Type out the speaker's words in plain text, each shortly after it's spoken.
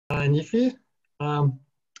Nifi, our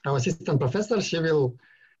assistant professor. She will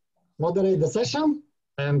moderate the session,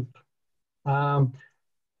 and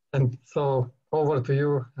so over to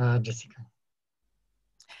you, Jessica.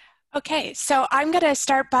 Okay, so I'm going to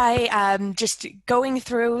start by just going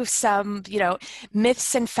through some,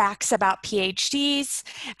 myths and facts about PhDs,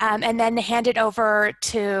 and then hand it over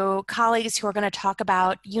to colleagues who are going to talk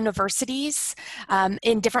about universities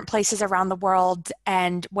in different places around the world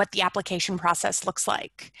and what the application process looks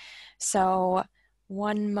like. So,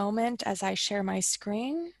 one moment as I share my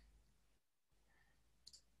screen.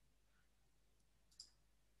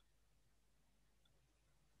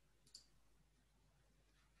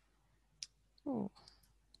 Ooh.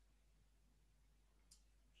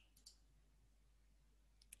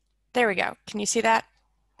 There we go. Can you see that?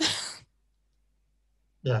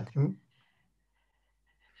 Yeah.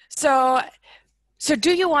 So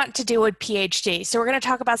do you want to do a PhD? So we're going to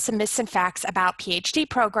talk about some myths and facts about PhD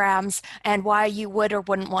programs and why you would or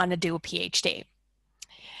wouldn't want to do a PhD.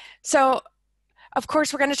 So of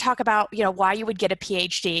course, we're going to talk about, why you would get a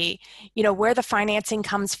PhD, where the financing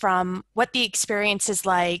comes from, what the experience is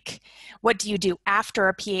like, what do you do after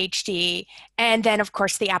a PhD, and then, of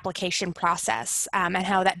course, the application process and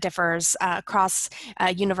how that differs across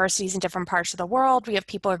universities in different parts of the world. We have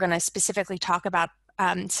people who are going to specifically talk about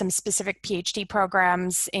some specific PhD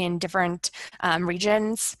programs in different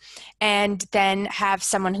regions, and then have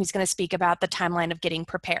someone who's going to speak about the timeline of getting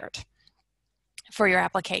prepared for your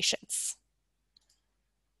applications.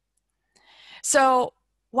 So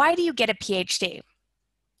why do you get a PhD?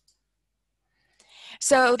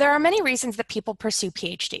 So there are many reasons that people pursue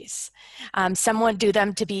PhDs. Some would do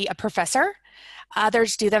them to be a professor.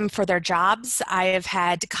 Others do them for their jobs. I have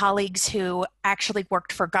had colleagues who actually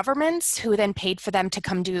worked for governments who then paid for them to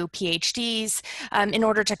come do PhDs in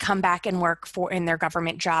order to come back and work in their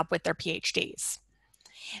government job with their PhDs.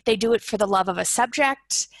 They do it for the love of a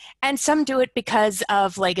subject, and some do it because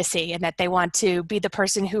of legacy and that they want to be the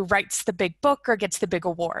person who writes the big book or gets the big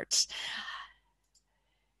awards.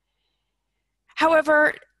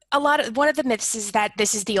 However, one of the myths is that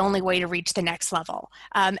this is the only way to reach the next level.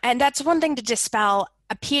 And that's one thing to dispel.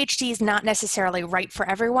 A PhD is not necessarily right for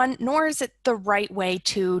everyone, nor is it the right way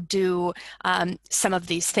to do some of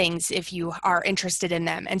these things if you are interested in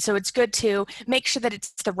them. And so it's good to make sure that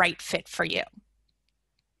it's the right fit for you.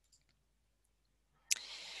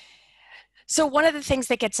 So one of the things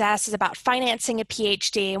that gets asked is about financing a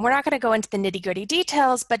PhD, and we're not going to go into the nitty-gritty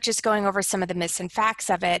details, but just going over some of the myths and facts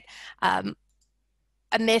of it.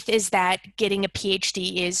 A myth is that getting a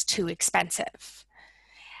PhD is too expensive.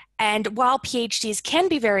 And while PhDs can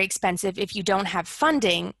be very expensive if you don't have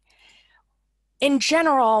funding, in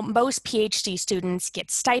general, most PhD students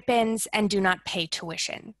get stipends and do not pay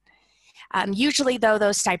tuition. Usually, though,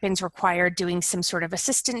 those stipends require doing some sort of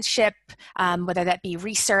assistantship, whether that be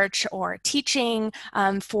research or teaching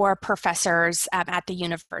for professors at the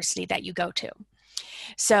university that you go to.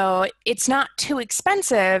 So it's not too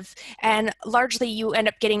expensive, and largely you end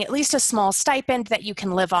up getting at least a small stipend that you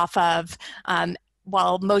can live off of.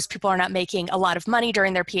 While most people are not making a lot of money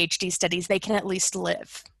during their PhD studies, they can at least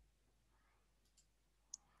live.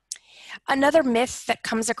 Another myth that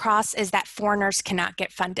comes across is that foreigners cannot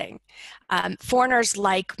get funding. Foreigners,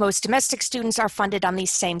 like most domestic students, are funded on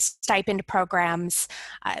these same stipend programs.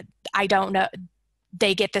 I don't know.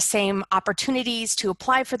 They get the same opportunities to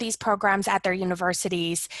apply for these programs at their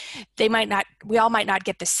universities. We all might not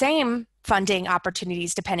get the same funding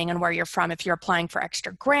opportunities depending on where you're from, if you're applying for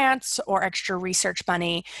extra grants or extra research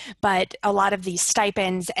money, but a lot of these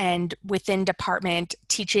stipends and within department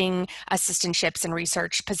teaching assistantships and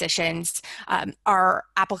research positions are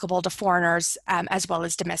applicable to foreigners as well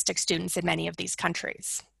as domestic students in many of these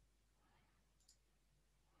countries.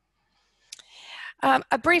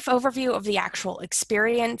 A brief overview of the actual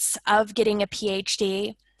experience of getting a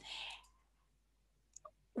PhD.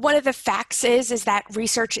 One of the facts is that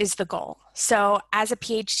research is the goal. So as a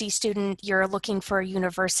PhD student, you're looking for a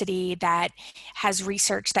university that has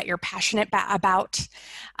research that you're passionate about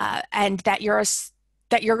and that your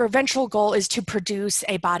eventual goal is to produce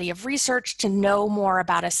a body of research to know more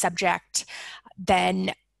about a subject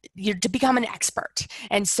than to become an expert.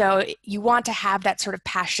 And so you want to have that sort of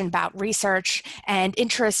passion about research and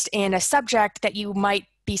interest in a subject that you might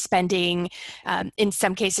be spending, in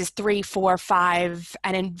some cases, 3, 4, 5,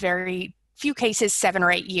 and in very few cases, 7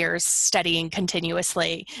 or 8 years studying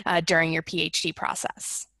continuously during your PhD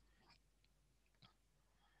process.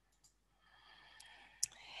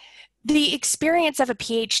 The experience of a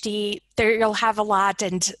PhD, there you'll have a lot,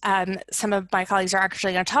 and some of my colleagues are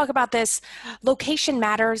actually going to talk about this. Location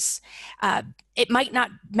matters. It might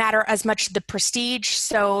not matter as much the prestige.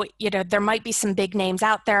 So, there might be some big names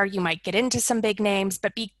out there. You might get into some big names,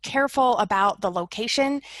 but be careful about the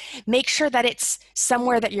location. Make sure that it's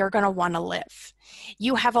somewhere that you're going to want to live.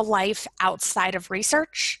 You have a life outside of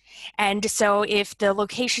research. And so if the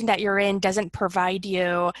location that you're in doesn't provide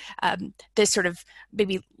you this sort of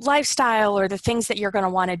maybe lifestyle or the things that you're going to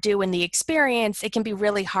want to do in the experience, it can be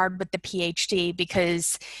really hard with the PhD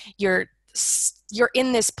because you're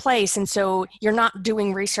in this place, and so you're not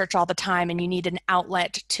doing research all the time, and you need an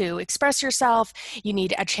outlet to express yourself. You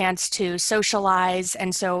need a chance to socialize,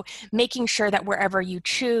 and so making sure that wherever you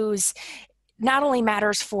choose not only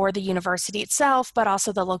matters for the university itself, but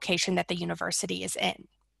also the location that the university is in.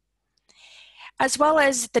 As well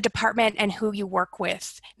as the department and who you work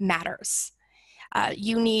with matters.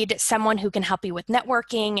 You need someone who can help you with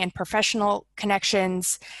networking and professional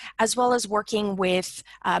connections, as well as working with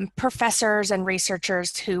professors and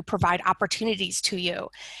researchers who provide opportunities to you.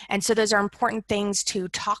 And so those are important things to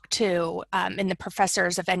talk to in the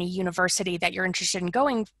professors of any university that you're interested in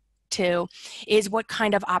going to, is what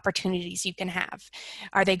kind of opportunities you can have.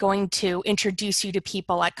 Are they going to introduce you to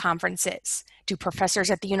people at conferences? Do professors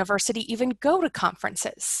at the university even go to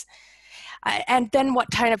conferences? And then what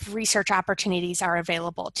kind of research opportunities are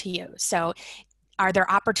available to you? So are there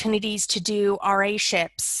opportunities to do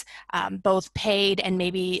RA-ships, both paid and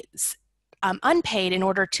maybe unpaid, in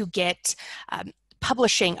order to get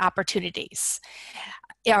publishing opportunities?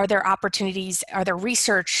 Are there opportunities, are there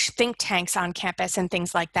research think tanks on campus and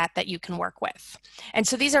things like that that you can work with? And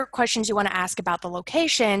so these are questions you want to ask about the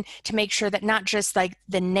location to make sure that not just like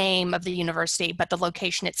the name of the university, but the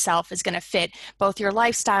location itself is going to fit both your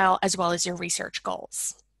lifestyle as well as your research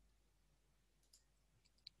goals.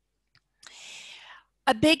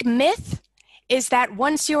 A big myth is that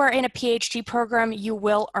once you are in a PhD program, you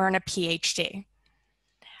will earn a PhD.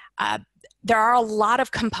 There are a lot of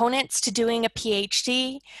components to doing a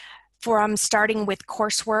PhD, from starting with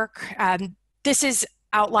coursework. This is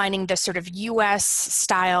outlining the sort of US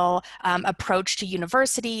style approach to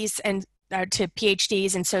universities and to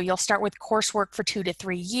PhDs. And so you'll start with coursework for 2 to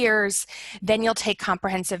 3 years, then you'll take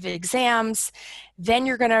comprehensive exams, then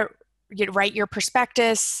you're going to write your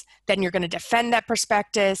prospectus, then you're going to defend that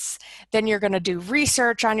prospectus, then you're going to do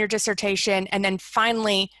research on your dissertation, and then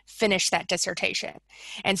finally finish that dissertation.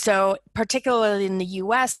 And so particularly in the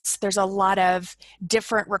US, there's a lot of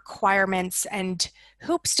different requirements and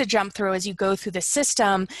hoops to jump through as you go through the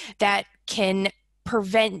system that can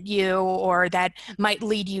prevent you, or that might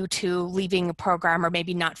lead you to leaving a program or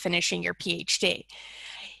maybe not finishing your PhD.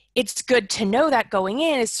 It's good to know that going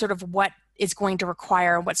in is sort of what is going to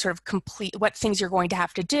require, what things you're going to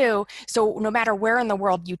have to do. So no matter where in the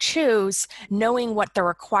world you choose, knowing what the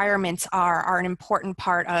requirements are an important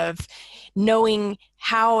part of knowing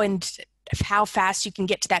how fast you can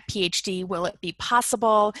get to that PhD. Will it be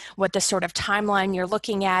possible? What the sort of timeline you're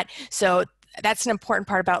looking at. So that's an important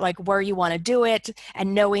part about like where you want to do it,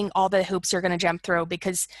 and knowing all the hoops you're going to jump through,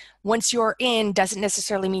 because once you're in doesn't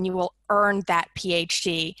necessarily mean you will earn that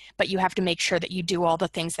PhD, but you have to make sure that you do all the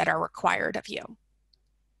things that are required of you.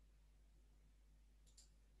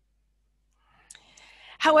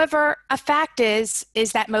 However, a fact is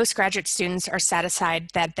that most graduate students are satisfied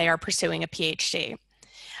that they are pursuing a PhD.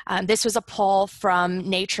 This was a poll from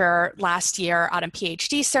Nature last year on a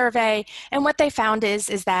PhD survey, and what they found is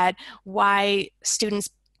that why students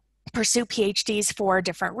pursue PhDs for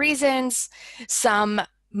different reasons. Some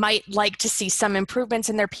might like to see some improvements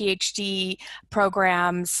in their PhD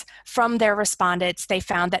programs. From their respondents, they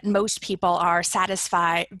found that most people are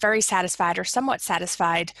satisfied, very satisfied, or somewhat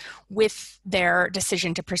satisfied with their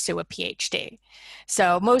decision to pursue a PhD.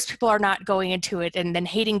 So most people are not going into it and then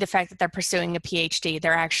hating the fact that they're pursuing a PhD.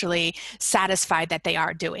 They're actually satisfied that they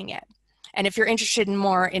are doing it. And if you're interested in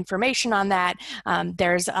more information on that,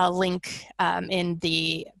 there's a link in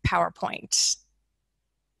the PowerPoint.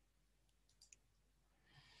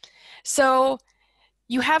 So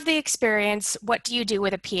you have the experience. What do you do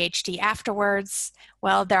with a PhD afterwards?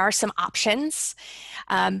 Well, there are some options,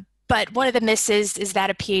 but one of the myths is that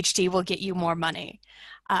a PhD will get you more money.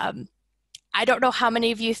 I don't know how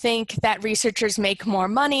many of you think that researchers make more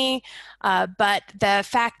money, but the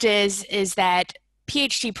fact is that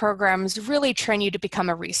PhD programs really train you to become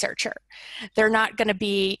a researcher. They're not going to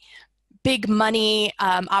be big money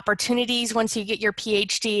opportunities once you get your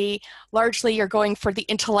PhD. Largely, you're going for the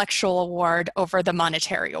intellectual award over the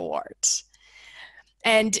monetary awards.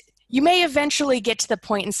 And you may eventually get to the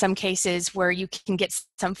point in some cases where you can get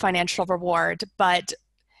some financial reward, but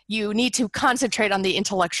you need to concentrate on the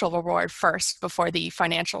intellectual reward first before the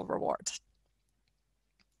financial reward.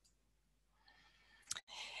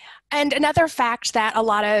 And another fact that a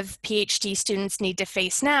lot of PhD students need to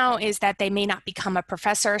face now is that they may not become a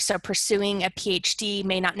professor. So pursuing a PhD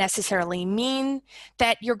may not necessarily mean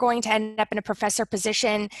that you're going to end up in a professor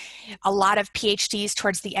position. A lot of PhDs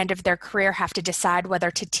towards the end of their career have to decide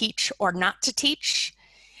whether to teach or not to teach,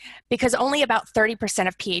 because only about 30%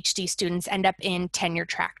 of PhD students end up in tenure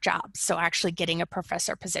track jobs, so actually getting a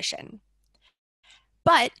professor position.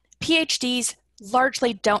 But PhDs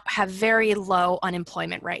largely don't have very low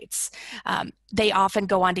unemployment rates. They often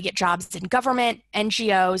go on to get jobs in government,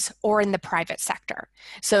 NGOs, or in the private sector.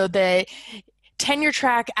 So the tenure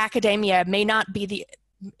track academia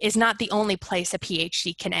is not the only place a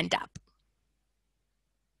PhD can end up.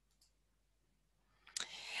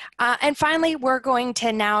 And finally, we're going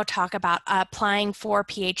to now talk about applying for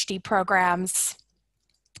PhD programs.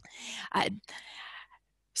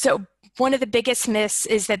 So one of the biggest myths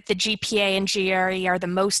is that the GPA and GRE are the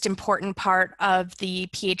most important part of the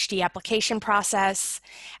PhD application process.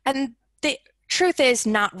 And the truth is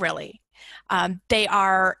not really.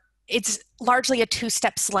 It's largely a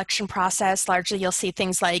two-step selection process. Largely, you'll see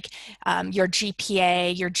things like your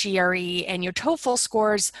GPA, your GRE, and your TOEFL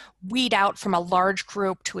scores weed out from a large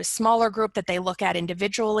group to a smaller group that they look at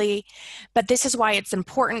individually. But this is why it's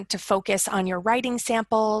important to focus on your writing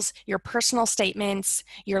samples, your personal statements,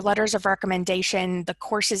 your letters of recommendation, the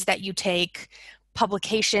courses that you take,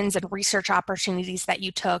 publications and research opportunities that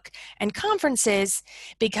you took, and conferences,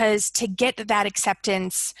 because to get that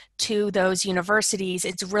acceptance to those universities,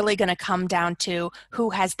 it's really going to come down to who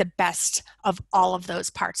has the best of all of those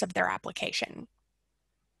parts of their application.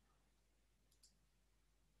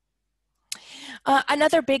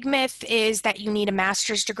 Another big myth is that you need a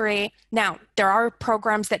master's degree. Now, there are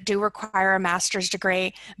programs that do require a master's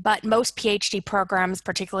degree, but most PhD programs,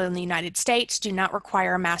 particularly in the United States, do not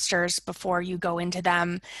require a master's before you go into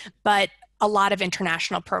them, but a lot of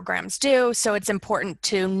international programs do, so it's important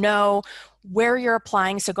to know where you're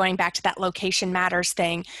applying. So going back to that location matters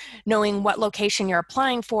thing, knowing what location you're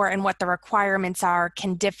applying for and what the requirements are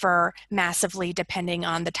can differ massively depending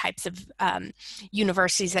on the types of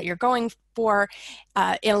universities that you're going for.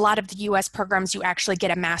 In a lot of the US programs, you actually get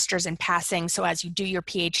a master's in passing. So as you do your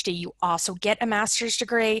PhD, you also get a master's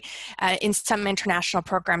degree. In some international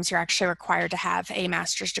programs, you're actually required to have a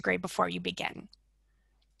master's degree before you begin.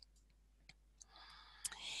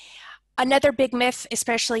 Another big myth,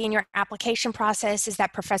 especially in your application process, is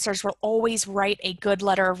that professors will always write a good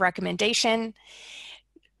letter of recommendation.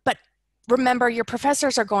 But remember, your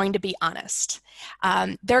professors are going to be honest.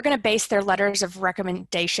 They're going to base their letters of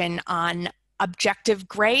recommendation on objective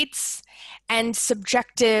grades and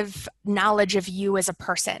subjective knowledge of you as a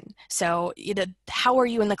person. So, how are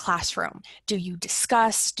you in the classroom? Do you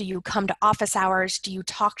discuss? Do you come to office hours? Do you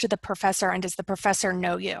talk to the professor, and does the professor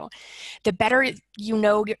know you? The better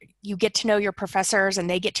you get to know your professors and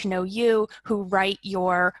they get to know you who write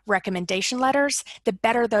your recommendation letters, the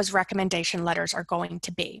better those recommendation letters are going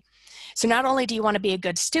to be. So not only do you want to be a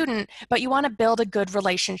good student, but you want to build a good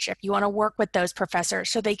relationship. You want to work with those professors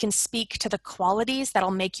so they can speak to the qualities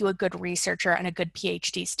that'll make you a good researcher and a good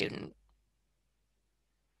PhD student.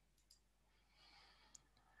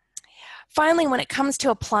 Finally, when it comes to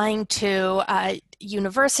applying to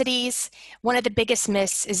universities, one of the biggest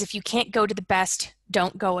myths is if you can't go to the best,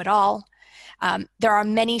 don't go at all. There are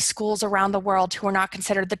many schools around the world who are not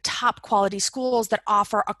considered the top quality schools that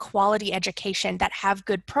offer a quality education, that have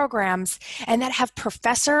good programs, and that have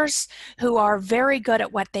professors who are very good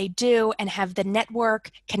at what they do and have the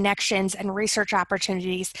network, connections, and research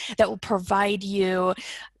opportunities that will provide you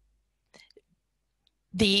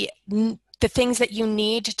the things that you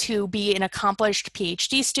need to be an accomplished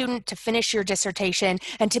PhD student, to finish your dissertation,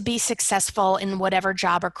 and to be successful in whatever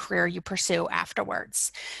job or career you pursue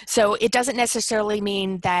afterwards. So it doesn't necessarily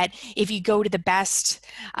mean that if you go to the best,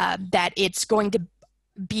 that it's going to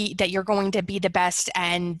be, that you're going to be the best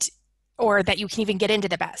or that you can even get into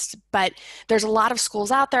the best. But there's a lot of schools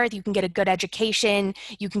out there that you can get a good education,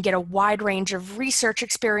 you can get a wide range of research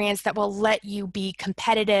experience that will let you be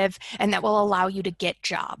competitive and that will allow you to get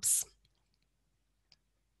jobs.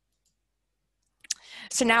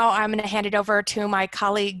 So now I'm going to hand it over to my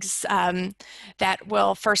colleagues that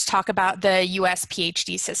will first talk about the US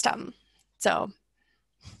PhD system. So.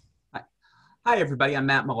 Hi, everybody. I'm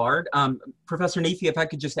Matt Millard. Professor Neefe, if I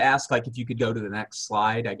could just ask, if you could go to the next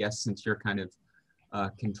slide, I guess, since you're kind of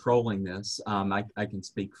controlling this, I can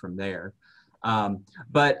speak from there.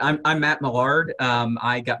 But I'm Matt Millard.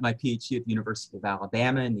 I got my PhD at the University of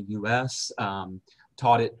Alabama in the U.S.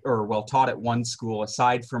 Taught at one school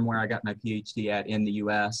aside from where I got my PhD at in the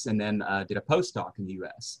U.S. and then did a postdoc in the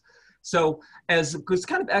U.S. So as was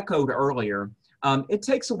kind of echoed earlier, it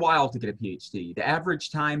takes a while to get a PhD. The average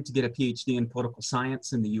time to get a PhD in political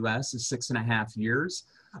science in the U.S. is 6.5 years.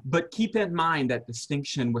 But keep in mind that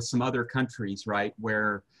distinction with some other countries, right,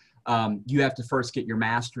 where you have to first get your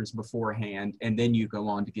master's beforehand, and then you go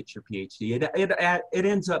on to get your PhD. It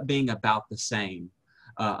ends up being about the same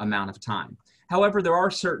amount of time. However, there are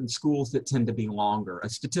certain schools that tend to be longer. A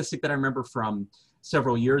statistic that I remember from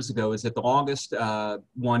several years ago is that the longest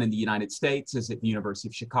one in the United States is at the University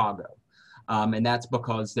of Chicago. And that's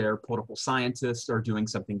because their political scientists are doing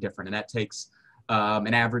something different. And that takes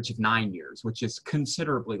an average of 9 years, which is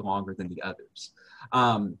considerably longer than the others.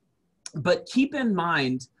 But keep in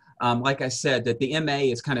mind, like I said, that the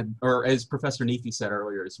MA is kind of, or as Professor Nefi said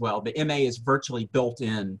earlier as well, the MA is virtually built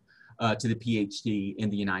in to the PhD in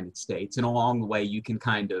the United States. And along the way, you can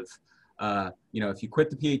kind of, if you quit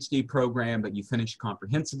the PhD program, but you finish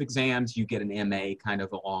comprehensive exams, you get an MA kind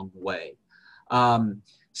of along the way. The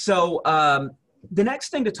next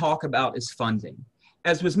thing to talk about is funding.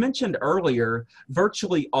 As was mentioned earlier,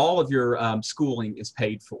 virtually all of your schooling is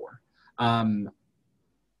paid for.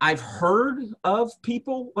 I've heard of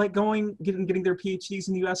people like getting their PhDs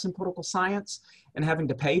in the US in political science and having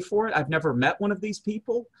to pay for it. I've never met one of these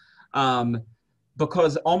people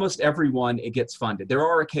because almost everyone, it gets funded. There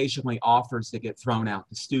are occasionally offers that get thrown out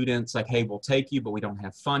to students like, hey, we'll take you, but we don't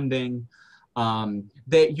have funding.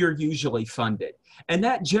 That you're usually funded. And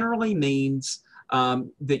that generally means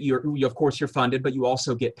that of course you're funded, but you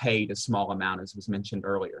also get paid a small amount, as was mentioned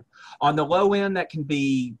earlier. On the low end, that can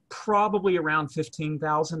be probably around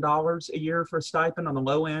 $15,000 a year for a stipend on the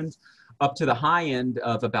low end, up to the high end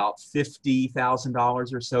of about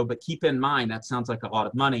 $50,000 or so. But keep in mind, that sounds like a lot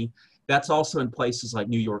of money. That's also in places like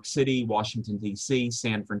New York City, Washington, D.C.,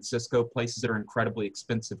 San Francisco, places that are incredibly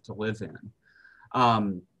expensive to live in.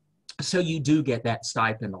 So you do get that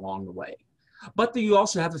stipend along the way. But you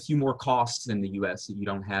also have a few more costs in the US that you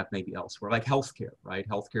don't have maybe elsewhere, like healthcare, right?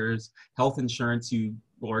 Health insurance you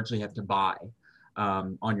largely have to buy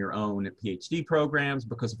on your own at PhD programs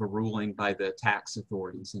because of a ruling by the tax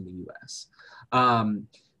authorities in the US.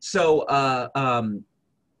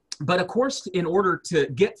 But of course, in order to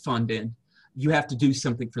get funded, you have to do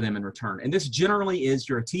something for them in return. And this generally is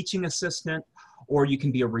you're a teaching assistant or you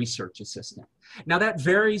can be a research assistant. Now that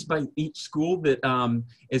varies by each school that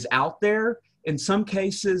is out there. In some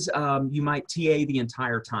cases, you might TA the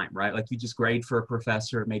entire time, right? Like you just grade for a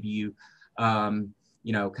professor, maybe you, kind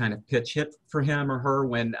of pitch hit for him or her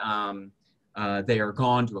when they are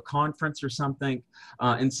gone to a conference or something.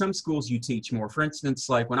 In some schools, you teach more. For instance,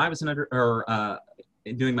 like when I was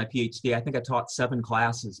doing my PhD, I think I taught 7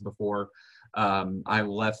 classes before I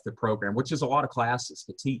left the program, which is a lot of classes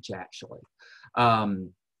to teach, actually.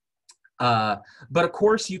 But of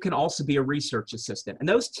course, you can also be a research assistant. And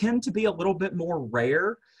those tend to be a little bit more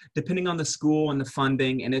rare, depending on the school and the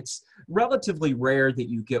funding. And it's relatively rare that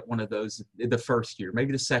you get one of those the first year.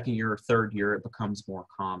 Maybe the second year or third year, it becomes more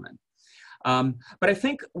common. But I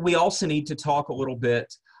think we also need to talk a little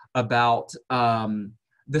bit about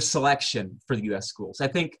the selection for the US schools. I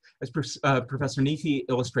think, as Professor Nefi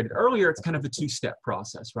illustrated earlier, it's kind of a 2-step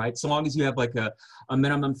process, right? So long as you have like a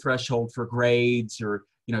minimum threshold for grades or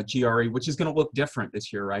GRE, which is going to look different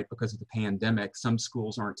this year, right? Because of the pandemic, some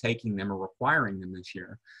schools aren't taking them or requiring them this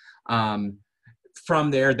year.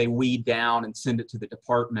 From there, they weed down and send it to the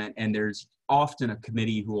department, and there's often a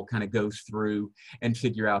committee who will kind of go through and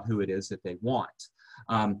figure out who it is that they want.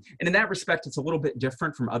 And in that respect, it's a little bit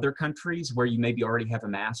different from other countries where you maybe already have a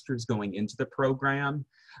master's going into the program,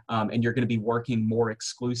 and you're going to be working more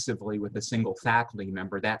exclusively with a single faculty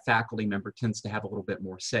member. That faculty member tends to have a little bit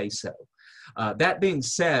more say-so. That being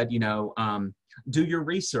said, do your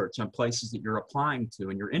research on places that you're applying to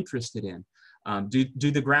and you're interested in.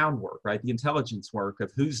 Do the groundwork, right? The intelligence work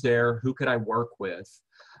of who's there, who could I work with,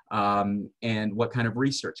 and what kind of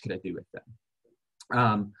research could I do with them.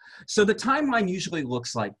 So the timeline usually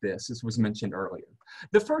looks like this, as was mentioned earlier.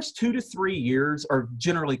 The first 2 to 3 years are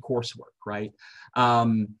generally coursework, right?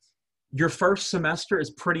 Your first semester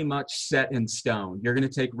is pretty much set in stone. You're going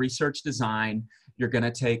to take research design. You're going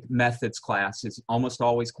to take methods classes, almost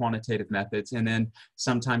always quantitative methods, and then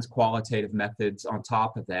sometimes qualitative methods on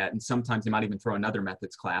top of that. And sometimes you might even throw another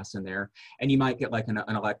methods class in there. And you might get like an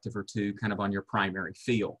elective or two kind of on your primary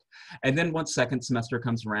field. And then once second semester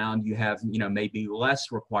comes around, you have, maybe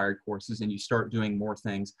less required courses and you start doing more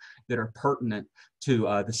things that are pertinent to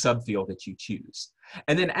the subfield that you choose.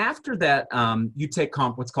 And then after that, you take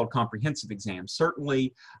what's called comprehensive exams,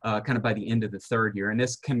 certainly kind of by the end of the third year. And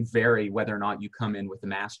this can vary whether or not you come in with a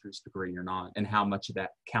master's degree or not, and how much of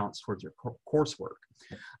that counts towards your coursework.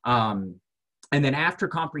 And then after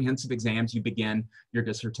comprehensive exams, you begin your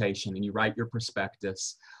dissertation and you write your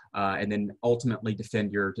prospectus, and then ultimately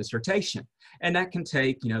defend your dissertation. And that can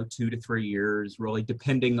take, 2 to 3 years, really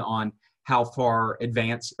depending on how far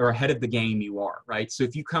advanced or ahead of the game you are, right? So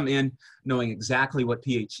if you come in knowing exactly what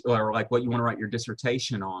what you want to write your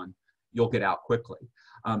dissertation on, you'll get out quickly.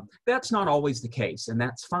 That's not always the case, and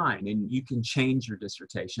that's fine. And you can change your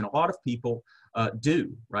dissertation. A lot of people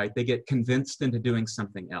do, right? They get convinced into doing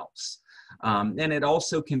something else. And it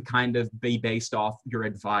also can kind of be based off your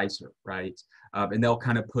advisor, right? And they'll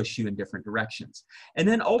kind of push you in different directions. And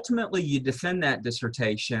then ultimately you defend that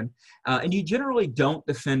dissertation, and you generally don't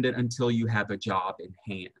defend it until you have a job in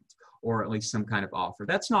hand, or at least some kind of offer.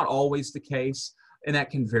 That's not always the case, and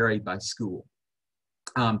that can vary by school.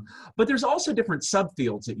 But there's also different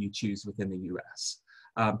subfields that you choose within the US.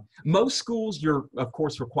 Most schools, you're of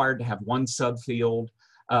course required to have one subfield,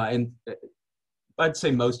 and I'd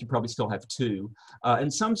say most, you probably still have 2. In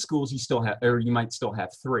some schools, you might still have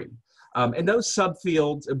 3. And those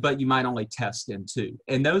subfields, but you might only test in 2.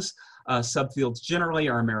 And those subfields generally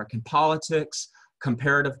are American politics,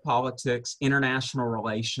 comparative politics, international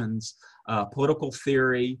relations, political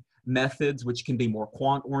theory, methods, which can be more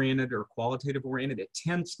quant-oriented or qualitative-oriented. It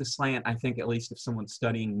tends to slant, I think, at least if someone's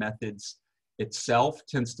studying methods itself,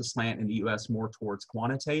 tends to slant in the US more towards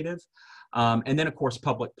quantitative. And then, of course,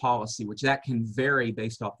 public policy, which that can vary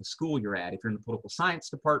based off the school you're at. If you're in the political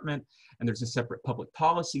science department and there's a separate public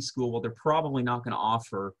policy school, well, they're probably not going to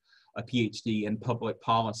offer a PhD in public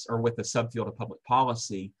policy or with a subfield of public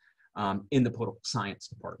policy in the political science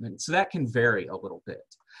department. So that can vary a little bit.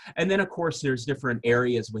 And then, of course, there's different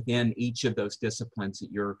areas within each of those disciplines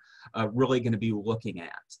that you're really going to be looking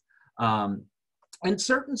at. And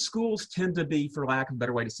certain schools tend to be, for lack of a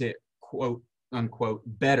better way to say it, quote unquote,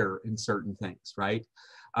 better in certain things, right?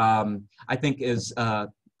 I think as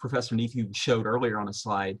Professor Neefe showed earlier on a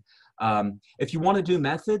slide, if you want to do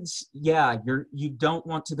methods, yeah, you don't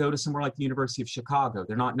want to go to somewhere like the University of Chicago.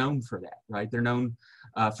 They're not known for that, right? They're known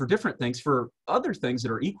for different things, for other things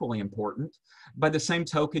that are equally important. By the same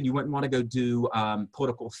token, you wouldn't want to go do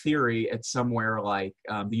political theory at somewhere like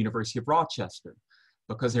the University of Rochester,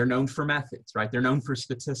 because they're known for methods, right? They're known for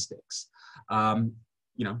statistics.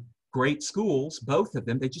 Great schools, both of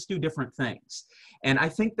them, they just do different things. And I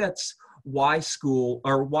think that's why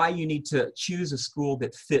you need to choose a school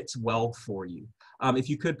that fits well for you. If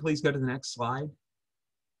you could please go to the next slide.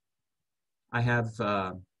 I have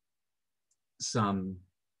some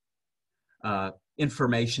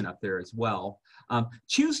information up there as well.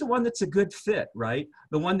 Choose the one that's a good fit, right?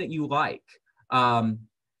 The one that you like.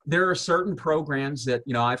 There are certain programs that,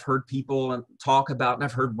 I've heard people talk about, and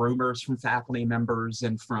I've heard rumors from faculty members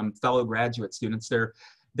and from fellow graduate students.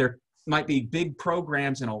 There might be big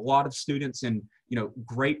programs and a lot of students and,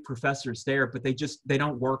 great professors there, but they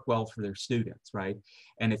don't work well for their students, right?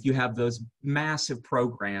 And if you have those massive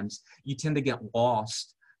programs, you tend to get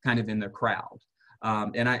lost kind of in the crowd.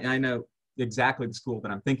 And I know exactly the school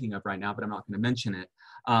that I'm thinking of right now, but I'm not going to mention it.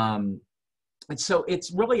 And so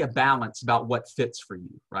it's really a balance about what fits for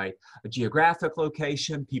you, right? A geographic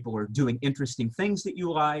location, people are doing interesting things that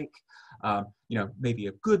you like, maybe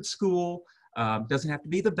a good school, doesn't have to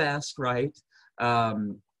be the best, right?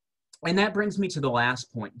 And that brings me to the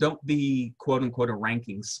last point. Don't be, quote unquote, a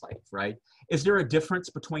ranking slave, right? Is there a difference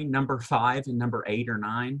between number 5 and number 8 or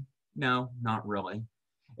 9? No, not really.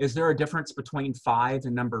 Is there a difference between 5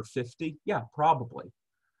 and number 50? Yeah, probably.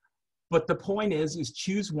 But the point is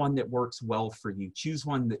choose one that works well for you, choose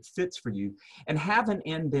one that fits for you, and have an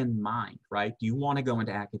end in mind, right? Do you want to go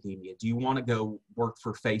into academia? Do you want to go work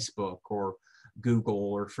for Facebook or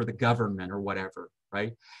Google or for the government or whatever,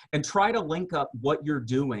 right? And try to link up what you're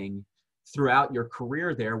doing throughout your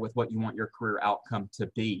career there with what you want your career outcome to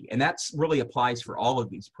be. And that's really applies for all of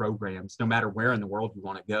these programs, no matter where in the world you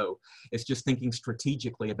want to go. It's just thinking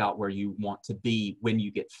strategically about where you want to be when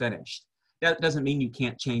you get finished. That doesn't mean you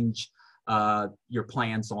can't change your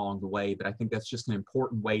plans along the way, but I think that's just an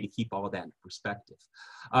important way to keep all of that in perspective.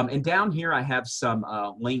 And down here, I have some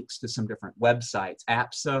links to some different websites,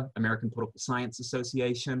 APSA, American Political Science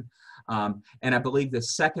Association. And I believe the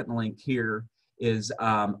second link here is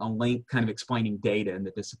a link kind of explaining data in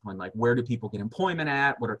the discipline, like where do people get employment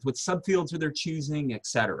at, what subfields are they choosing, et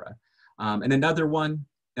cetera. And another one,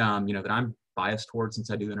 that I'm biased towards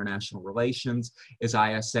since I do international relations is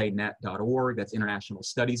isanet.org. That's International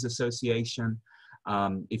Studies Association.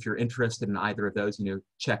 If you're interested in either of those,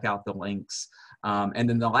 check out the links. And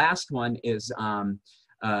then the last one is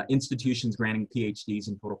institutions granting PhDs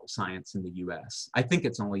in political science in the US. I think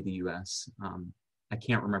it's only the US. I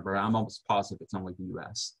can't remember. I'm almost positive it's only the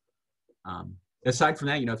US. Aside from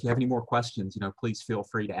that, if you have any more questions, please feel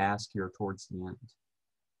free to ask here towards the end.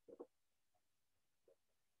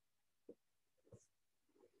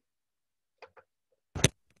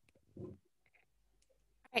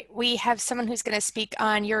 Right, we have someone who's going to speak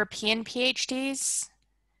on European PhDs.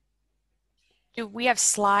 Do we have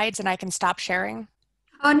slides and I can stop sharing?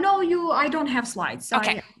 No, I don't have slides.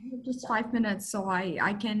 Okay. I have just 5 minutes, so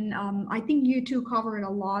I can, I think you two covered a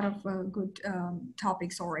lot of good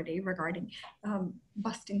topics already regarding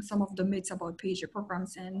busting some of the myths about PhD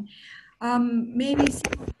programs, and maybe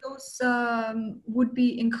some of those would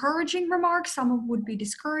be encouraging remarks, some would be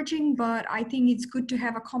discouraging, but I think it's good to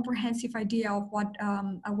have a comprehensive idea of what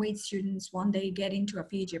awaits students when they get into a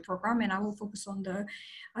PhD program, and I will focus on the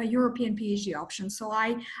European PhD option. So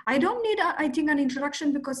I don't need, I think, an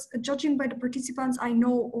introduction, because judging by the participants, I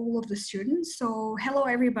know all of the students. So hello,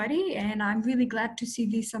 everybody, and I'm really glad to see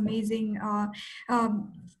this amazing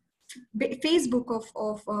Facebook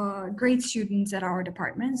of great students at our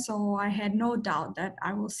department. So I had no doubt that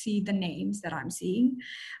I will see the names that I'm seeing.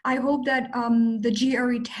 I hope that the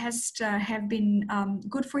GRE tests have been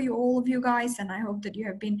good for you, all of you guys, and I hope that you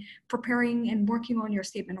have been preparing and working on your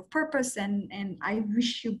statement of purpose, and I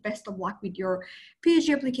wish you best of luck with your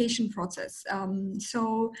PhD application process.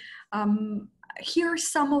 Here's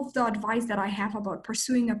some of the advice that I have about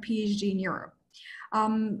pursuing a PhD in Europe.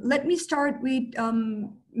 Let me start with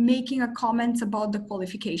making a comment about the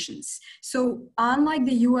qualifications. So unlike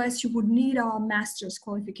the US, you would need a master's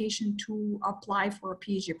qualification to apply for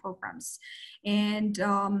PhD programs. And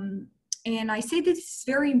I say this is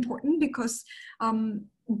very important because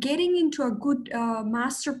getting into a good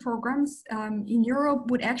master programs in Europe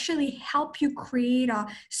would actually help you create a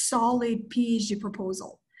solid PhD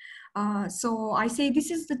proposal. So I say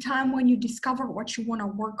this is the time when you discover what you want to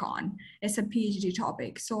work on as a PhD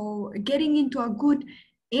topic. So getting into a good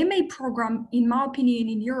MA program, in my opinion,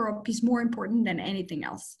 in Europe is more important than anything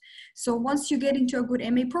else. So once you get into a good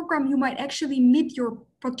MA program, you might actually meet your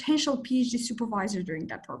potential PhD supervisor during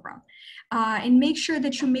that program. And make sure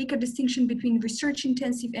that you make a distinction between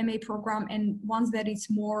research-intensive MA program and ones that is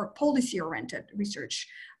more policy-oriented research,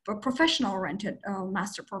 but professional-oriented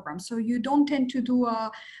master program. So you don't tend to do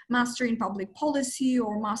a master in public policy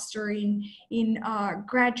or master in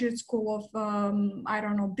graduate school of, I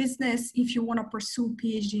don't know, business. If you want to pursue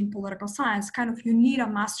PhD in political science, kind of you need a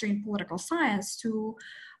master in political science to,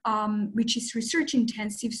 which is research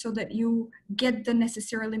intensive, so that you get the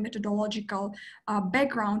necessarily methodological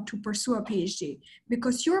background to pursue a PhD.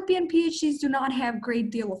 Because European PhDs do not have a great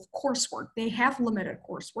deal of coursework. They have limited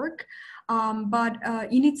coursework. But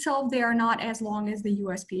in itself, they are not as long as the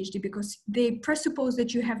US PhD, because they presuppose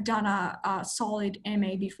that you have done a solid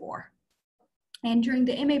MA before. And during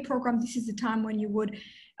the MA program, this is the time when you would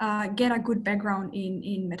get a good background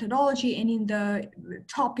in methodology and in the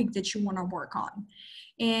topic that you want to work on.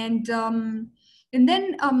 And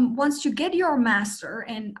then once you get your master,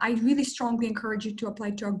 and I really strongly encourage you to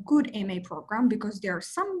apply to a good MA program, because there are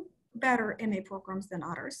some better MA programs than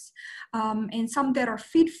others, and some that are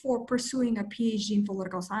fit for pursuing a PhD in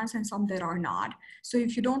political science and some that are not. So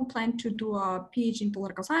if you don't plan to do a PhD in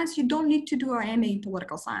political science, you don't need to do a MA in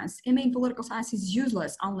political science. MA in political science is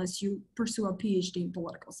useless unless you pursue a PhD in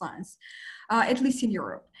political science, at least in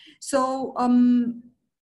Europe. So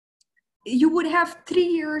you would have 3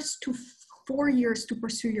 years to 4 years to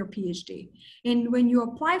pursue your PhD. And when you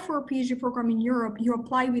apply for a PhD program in Europe, you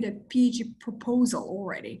apply with a PhD proposal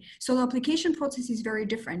already. So the application process is very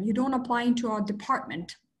different. You don't apply into a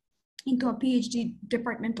department, into a PhD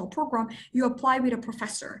departmental program. You apply with a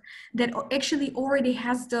professor that actually already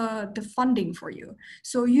has the funding for you.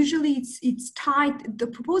 So usually it's tied, the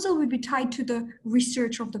proposal will be tied to the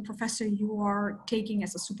research of the professor you are taking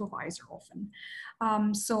as a supervisor often.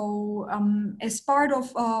 As part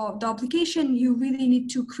of the application, you really need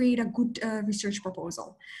to create a good research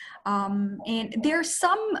proposal. And there's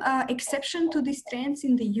some exception to these trends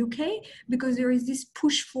in the UK, because there is this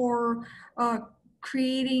push for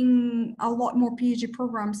creating a lot more PhD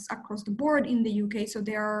programs across the board in the UK. So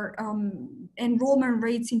their enrollment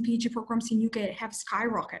rates in PhD programs in UK have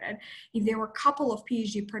skyrocketed. If there were a couple of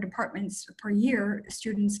PhD per departments per year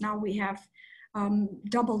students, now we have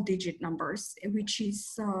double-digit numbers, which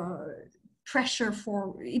is pressure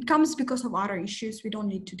for, it comes because of other issues. We don't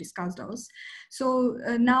need to discuss those. So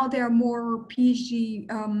now there are more PhD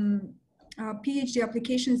PhD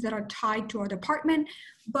applications that are tied to a department,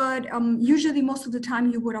 but usually most of the time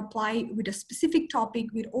you would apply with a specific topic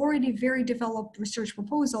with already very developed research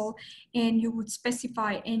proposal, and you would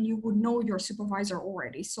specify and you would know your supervisor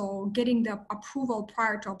already. So getting the approval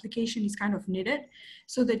prior to application is kind of needed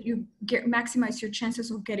so that you maximize your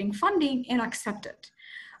chances of getting funding and accept it.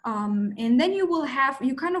 And then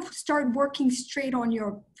you kind of start working straight on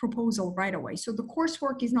your proposal right away. So the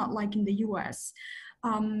coursework is not like in the US.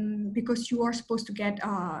 Because you are supposed to get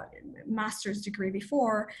a master's degree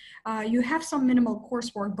before, you have some minimal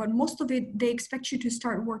coursework, but most of it, they expect you to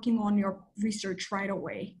start working on your research right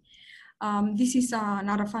away. This is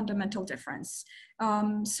not a fundamental difference.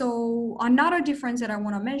 So another difference that I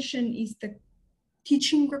want to mention is the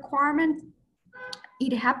teaching requirement.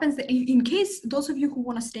 It happens that in case those of you who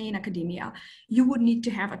want to stay in academia, you would need to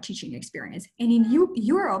have a teaching experience. And in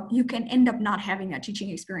Europe, you can end up not having a teaching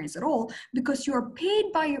experience at all because you are paid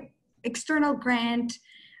by external grant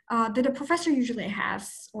that the professor usually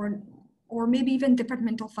has, or maybe even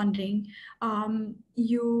departmental funding.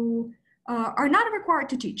 You are not required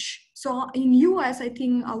to teach. So in US, I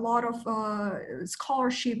think a lot of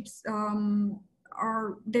scholarships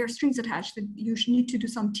there are strings attached that you need to do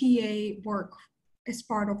some TA work as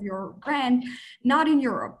part of your grant. Not in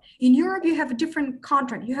Europe. In Europe, you have a different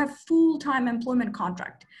contract. You have full-time employment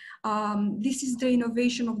contract. This is the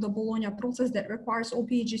innovation of the Bologna process that requires all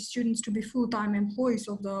PhD students to be full-time employees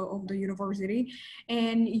of the university.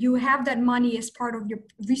 And you have that money as part of your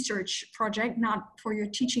research project, not for your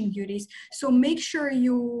teaching duties. So make sure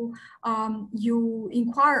you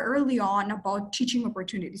inquire early on about teaching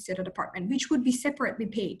opportunities at a department, which would be separately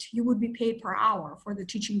paid. You would be paid per hour for the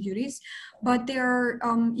teaching duties. But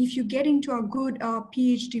if you get into a good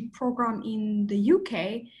PhD program in the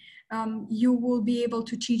UK, you will be able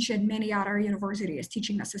to teach at many other universities as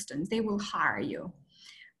teaching assistants. They will hire you.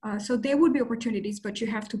 So there would be opportunities, but you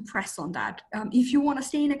have to press on that. If you want to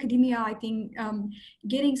stay in academia, I think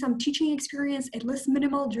getting some teaching experience, at least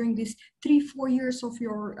minimal, during these 3-4 years of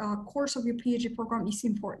your course of your PhD program is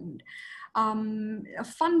important.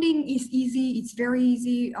 Funding is easy. It's very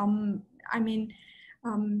easy.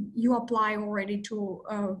 You apply already to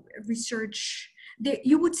research.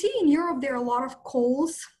 You would see in Europe, there are a lot of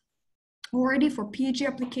calls already for PhD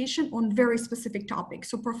application on very specific topics.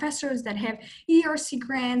 So professors that have ERC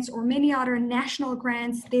grants or many other national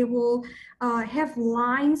grants, they will have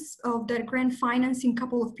lines of that grant financing a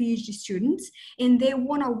couple of PhD students, and they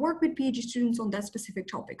want to work with PhD students on that specific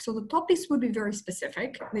topic. So the topics would be very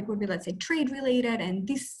specific. It would be, let's say, trade related and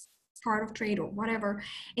this part of trade or whatever,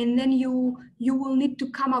 and then you will need to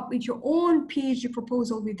come up with your own PhD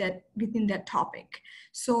proposal within that topic.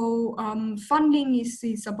 So funding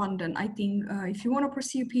is abundant. I think if you want to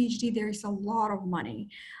pursue a PhD, there is a lot of money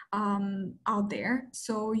out there.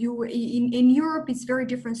 So in Europe, it's a very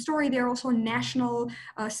different story. There are also national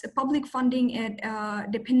public funding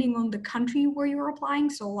at depending on the country where you're applying.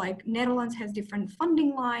 So like Netherlands has different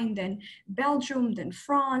funding line than Belgium, then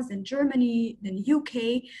France, then Germany, then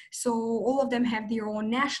UK. So all of them have their own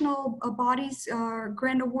national bodies,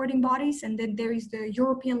 grant awarding bodies, and then there is the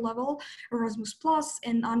European level, Erasmus Plus,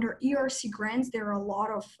 and under ERC grants, there are a lot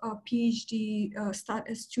of PhD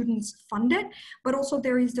students funded, but also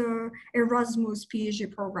there is the Erasmus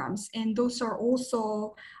PhD programs, and those are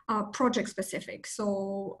also project specific.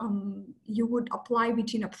 So you would apply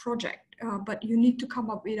within a project, but you need to come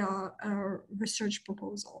up with a research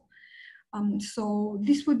proposal. So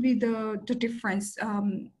this would be the difference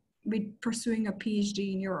with pursuing a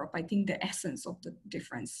PhD in Europe. I think the essence of the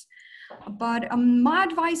difference. But my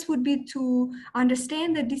advice would be to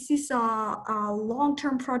understand that this is a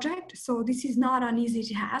long-term project. So this is not an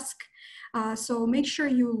easy task. So make sure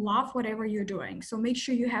you love whatever you're doing. So make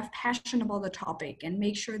sure you have passion about the topic, and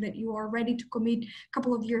make sure that you are ready to commit a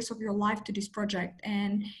couple of years of your life to this project.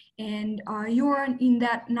 And you're in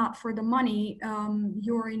that not for the money,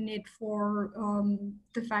 you're in it for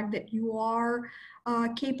the fact that you are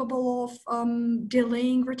capable of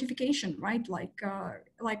delaying gratification, right?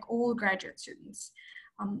 Like all graduate students.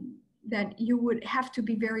 That you would have to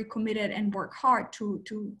be very committed and work hard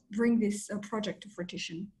to bring this project to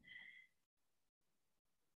fruition.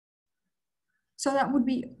 So that would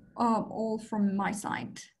be all from my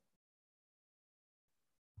side.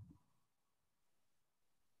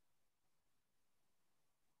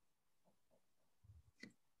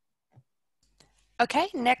 Okay,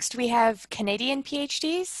 next we have Canadian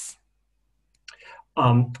PhDs.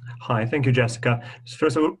 Hi, thank you, Jessica.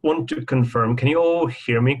 First, I want to confirm, can you all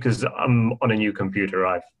hear me? Because I'm on a new computer.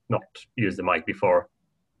 I've not used the mic before.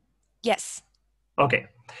 Yes. Okay,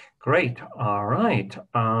 Great. All right.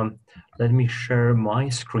 Let me share my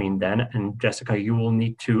screen then. And Jessica, you will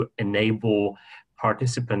need to enable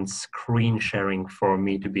participant screen sharing for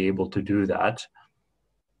me to be able to do that.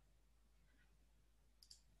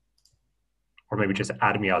 Or maybe just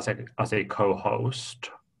add me as a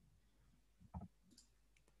co-host.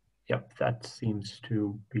 Yep, that seems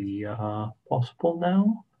to be possible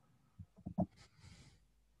now.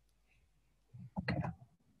 Okay.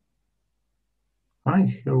 All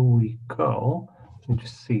right, here we go. Let me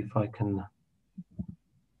just see if I can.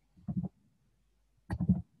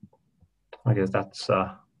 I guess that's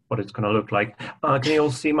what it's going to look like. Can you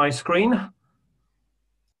all see my screen?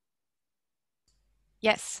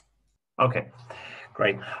 Yes. Okay,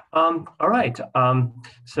 great. All right.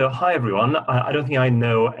 So hi, everyone. I don't think I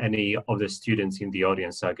know any of the students in the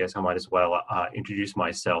audience, so I guess I might as well introduce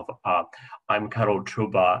myself. I'm Karol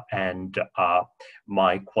Chuba, and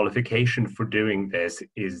my qualification for doing this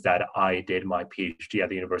is that I did my PhD at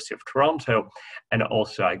the University of Toronto, and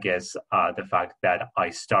also, I guess, the fact that I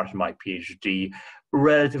started my PhD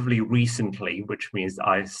relatively recently, which means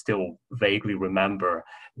I still vaguely remember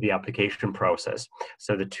the application process.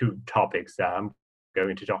 So the two topics that I'm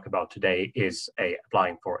going to talk about today is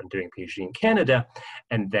applying for and doing PhD in Canada,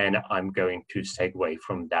 and then I'm going to segue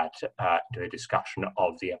from that to a discussion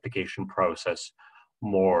of the application process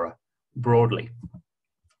more broadly.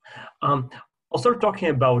 I'll start talking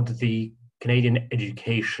about the Canadian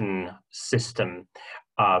education system,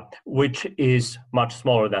 which is much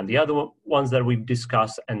smaller than the other ones that we've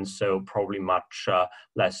discussed, and so probably much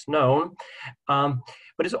less known.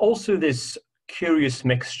 But it's also this curious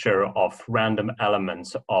mixture of random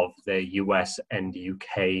elements of the US and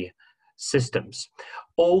UK systems.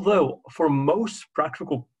 Although for most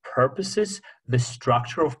practical purposes, the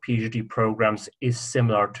structure of PhD programs is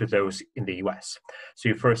similar to those in the US. So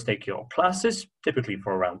you first take your classes, typically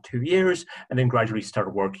for around 2 years, and then gradually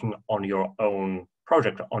start working on your own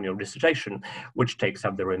project, on your dissertation, which takes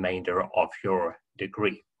up the remainder of your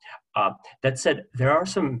degree. That said, there are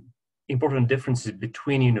some important differences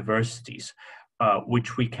between universities,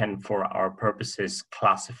 which we can, for our purposes,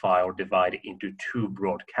 classify or divide into two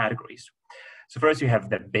broad categories. So first you have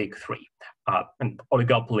the big three. And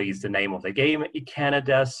oligopoly is the name of the game in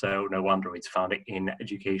Canada, so no wonder it's found in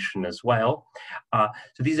education as well.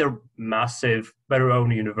 So these are massive, better-known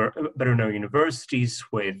universities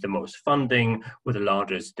with the most funding, with the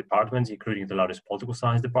largest departments, including the largest political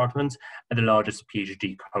science departments, and the largest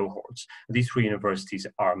PhD cohorts. These three universities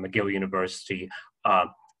are McGill University,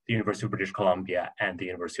 the University of British Columbia, and the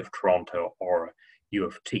University of Toronto, or U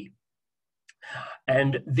of T.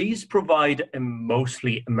 And these provide a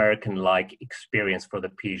mostly American-like experience for the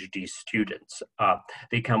PhD students.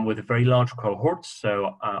 They come with very large cohorts.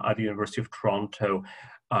 So at the University of Toronto,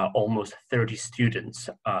 almost 30 students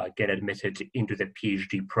get admitted into the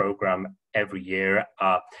PhD program every year.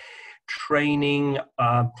 Training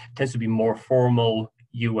tends to be more formal,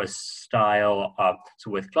 US style,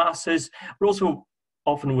 so with classes, but also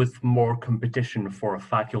often with more competition for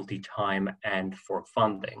faculty time and for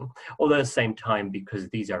funding. Although at the same time, because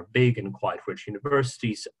these are big and quite rich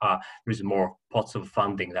universities, there's more pots of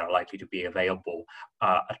funding that are likely to be available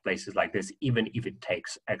at places like this, even if it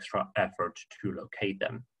takes extra effort to locate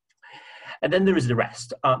them. And then there is the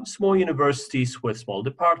rest. Small universities with small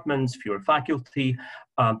departments, fewer faculty,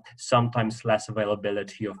 sometimes less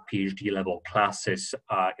availability of PhD level classes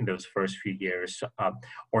in those first few years,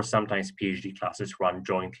 or sometimes PhD classes run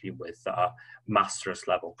jointly with master's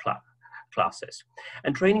level classes.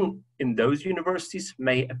 And training in those universities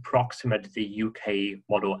may approximate the UK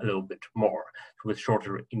model a little bit more, with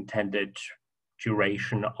shorter intended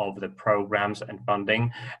duration of the programs and funding,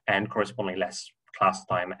 and correspondingly less class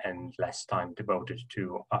time and less time devoted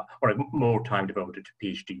to, or more time devoted to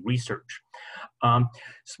PhD research.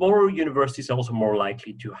 Smaller universities are also more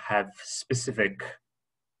likely to have specific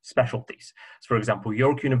specialties. So for example,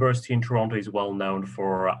 York University in Toronto is well known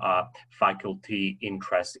for faculty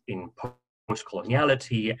interest in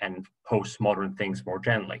post-coloniality and postmodern things more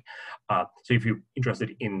generally. So if you're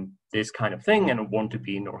interested in this kind of thing and want to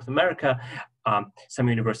be in North America, some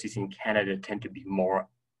universities in Canada tend to be more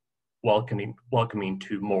welcoming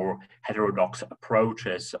to more heterodox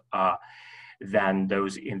approaches than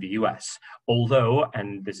those in the US. Although,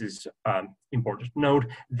 and this is important to note,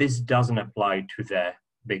 this doesn't apply to the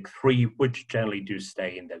big three, which generally do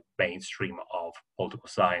stay in the mainstream of political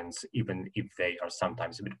science, even if they are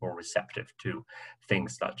sometimes a bit more receptive to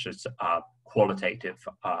things such as qualitative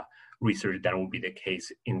research than would be the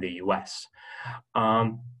case in the US.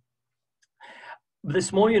 The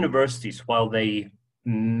small universities, while they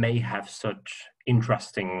may have such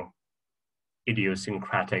interesting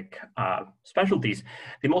idiosyncratic specialties,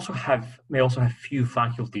 they may also have few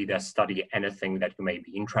faculty that study anything that you may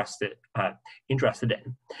be interested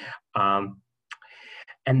in.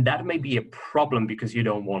 And that may be a problem because you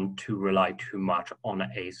don't want to rely too much on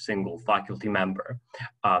a single faculty member.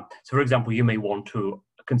 So for example, you may want to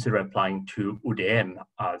consider applying to UDM,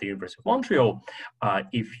 the University of Montreal,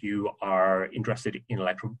 if you are interested in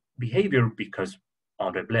electrical behavior, because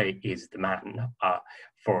André Blais is the man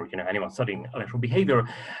for anyone studying electrical behavior.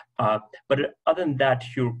 But other than that,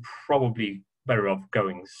 you're probably better off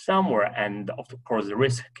going somewhere. And of course, the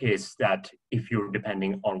risk is that if you're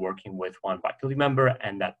depending on working with one faculty member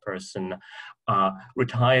and that person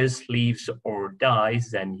retires, leaves, or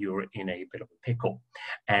dies, then you're in a bit of a pickle.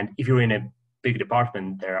 And if you're in a big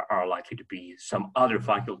department, there are likely to be some other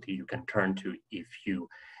faculty you can turn to if you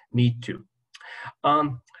need to.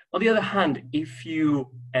 On the other hand, if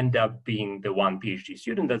you end up being the one PhD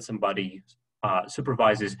student that somebody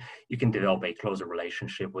supervises, you can develop a closer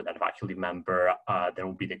relationship with that faculty member. There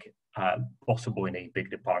will be possible in a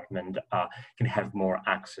big department, can have more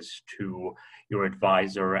access to your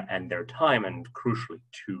advisor and their time, and crucially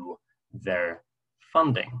to their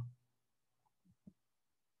funding.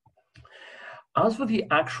 As for the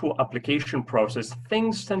actual application process,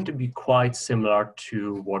 things tend to be quite similar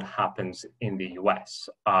to what happens in the US.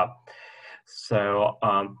 You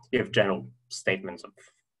have general statements of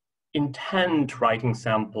intent, writing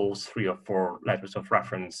samples, 3 or 4 letters of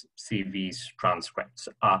reference, CVs, transcripts.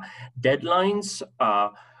 Deadlines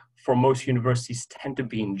for most universities tend to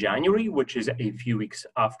be in January, which is a few weeks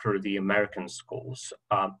after the American schools.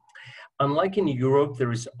 Unlike in Europe,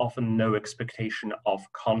 there is often no expectation of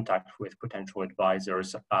contact with potential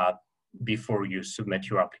advisors before you submit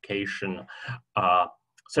your application.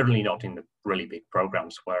 Certainly not in the really big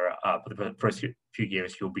programs where for the first few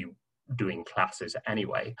years you'll be doing classes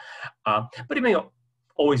anyway. But it may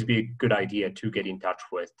always be a good idea to get in touch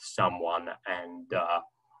with someone and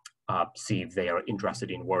see if they are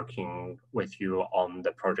interested in working with you on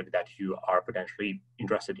the project that you are potentially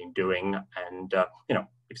interested in doing. And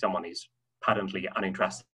if someone is patently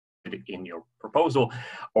uninterested in your proposal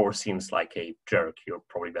or seems like a jerk, you're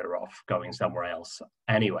probably better off going somewhere else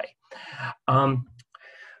anyway.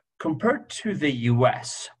 Compared to the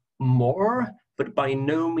US, more, but by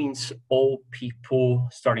no means all people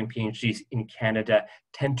starting PhDs in Canada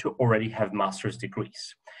tend to already have master's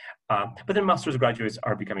degrees. But then master's graduates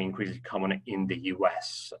are becoming increasingly common in the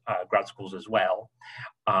US, grad schools as well.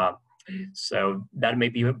 So that may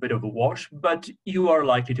be a bit of a wash, but you are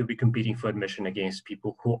likely to be competing for admission against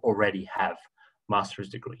people who already have master's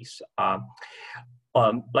degrees.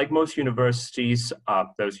 Like most universities,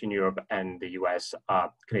 those in Europe and the US,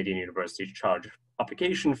 Canadian universities charge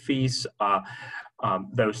application fees.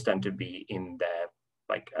 Those tend to be in the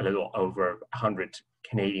a little over 100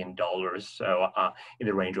 Canadian dollars, so in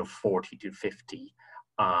the range of 40 to 50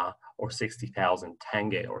 or 60,000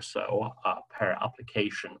 tenge or so per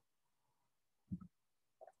application.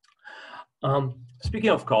 Speaking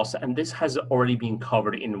of costs, and this has already been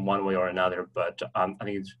covered in one way or another, but I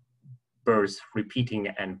think it's worth repeating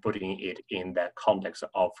and putting it in the context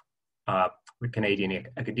of the Canadian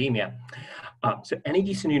academia. So any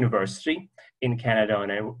decent university in Canada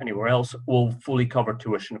and anywhere else will fully cover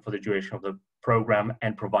tuition for the duration of the program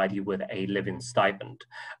and provide you with a living stipend,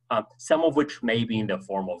 some of which may be in the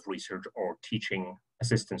form of research or teaching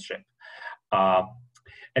assistantship.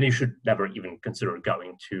 And you should never even consider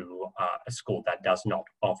going to a school that does not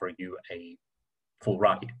offer you a full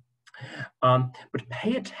ride. But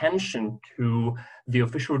pay attention to the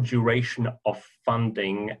official duration of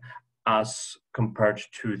funding as compared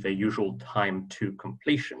to the usual time to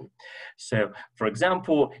completion. So, for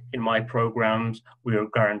example, in my programs, we are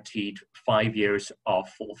guaranteed 5 years of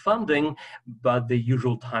full funding, but the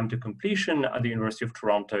usual time to completion at the University of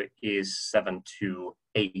Toronto is 7 to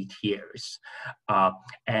 8 years. At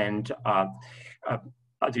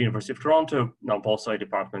the University of Toronto, non-poli-sci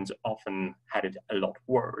departments often had it a lot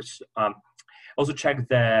worse. Also check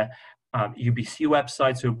the UBC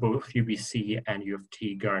website, so both UBC and U of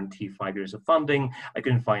T guarantee 5 years of funding. I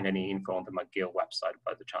couldn't find any info on the McGill website,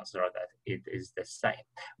 but the chances are that it is the same.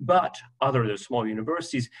 But other than small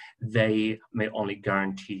universities, they may only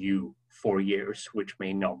guarantee you 4 years, which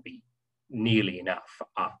may not be nearly enough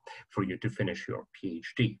for you to finish your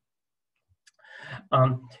PhD.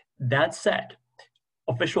 That said,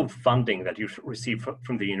 official funding that you receive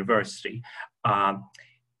from the university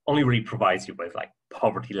only really provides you with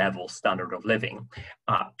poverty level standard of living.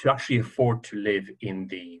 To actually afford to live in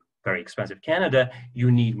the very expensive Canada,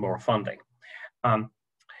 you need more funding.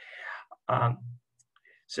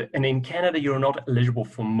 And in Canada, you're not eligible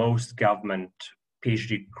for most government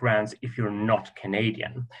PhD grants if you're not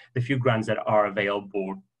Canadian. The few grants that are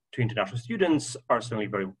available to international students are certainly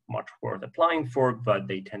very much worth applying for, but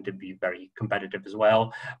they tend to be very competitive as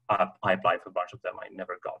well. I applied for a bunch of them, I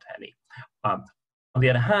never got any. On the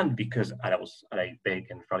other hand, because I was at a big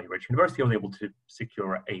and fairly rich university, I was able to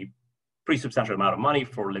secure a pretty substantial amount of money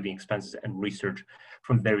for living expenses and research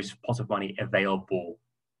from various pots of money available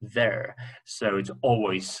there. So it's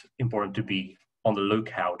always important to be on the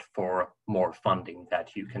lookout for more funding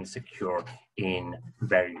that you can secure in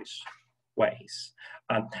various ways.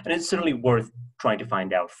 And it's certainly worth trying to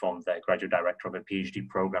find out from the graduate director of a PhD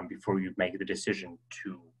program before you make the decision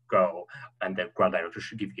to go, and the grad director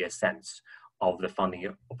should give you a sense of the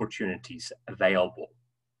funding opportunities available.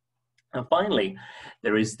 And finally,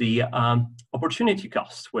 there is the opportunity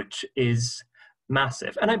cost, which is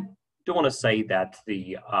massive. And I don't want to say that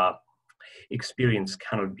the experience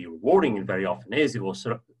cannot be rewarding, and very often is. It was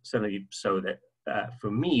certainly so that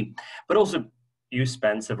for me, but also you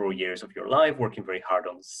spend several years of your life working very hard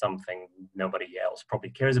on something nobody else probably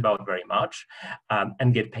cares about very much,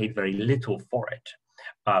 and get paid very little for it.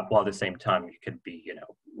 While at the same time, you could be,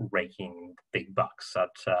 raking big bucks at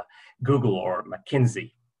Google or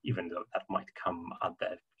McKinsey, even though that might come at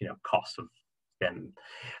the cost of them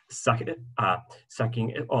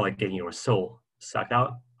sucking or like getting your soul sucked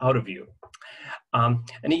out of you. And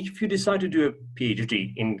if you decide to do a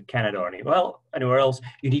PhD in Canada or anywhere else,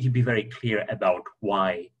 you need to be very clear about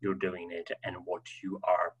why you're doing it and what you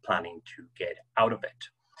are planning to get out of it.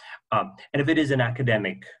 And if it is an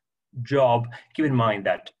academic job, keep in mind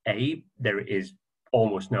that A, there is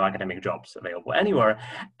almost no academic jobs available anywhere,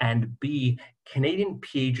 and B, Canadian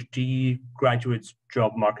PhD graduates'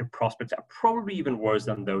 job market prospects are probably even worse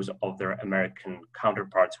than those of their American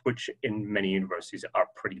counterparts, which in many universities are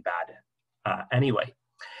pretty bad anyway.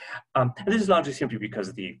 And this is largely simply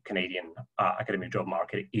because the Canadian academic job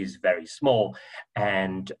market is very small,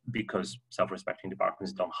 and because self-respecting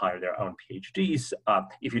departments don't hire their own PhDs.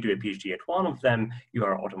 If you do a PhD at one of them, you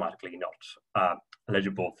are automatically not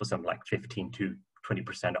eligible for something like 15 to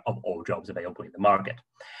 20% of all jobs available in the market.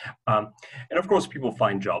 And of course, people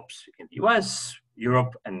find jobs in the US,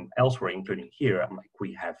 Europe, and elsewhere, including here. Like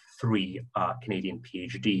we have 3 Canadian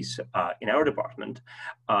PhDs in our department.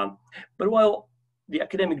 But while the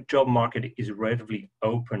academic job market is relatively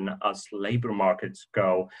open as labor markets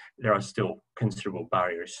go, there are still considerable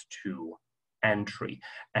barriers to entry,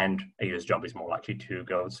 and a US job is more likely to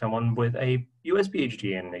go to someone with a US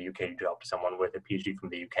PhD and a UK job to someone with a PhD from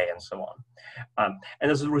the UK, and so on.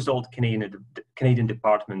 And as a result, Canadian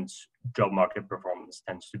departments' job market performance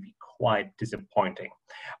tends to be quite disappointing.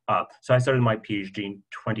 So I started my PhD in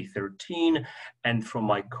 2013, and from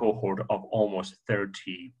my cohort of almost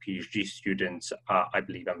 30 PhD students, I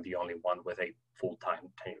believe I'm the only one with a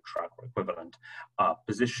full-time tenure track or equivalent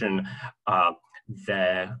position.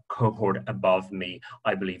 The cohort above me,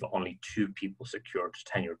 I believe only 2 people secured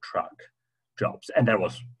tenure track jobs. And that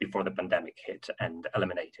was before the pandemic hit and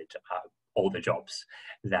eliminated all the jobs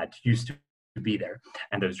that used to be there.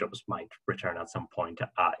 And those jobs might return at some point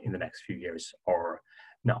in the next few years or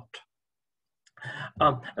not.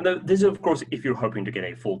 And this is, of course, if you're hoping to get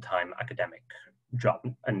a full-time academic job.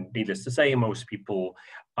 And needless to say, most people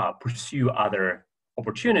pursue other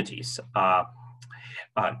opportunities.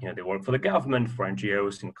 They work for the government, for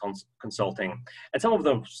NGOs, in consulting, and some of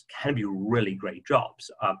those can be really great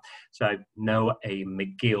jobs. So I know a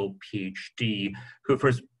McGill PhD who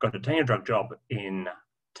first got a tenure track job in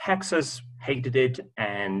Texas, hated it,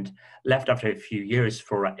 and left after a few years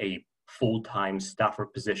for a full-time staffer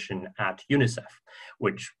position at UNICEF,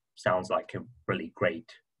 which sounds like a really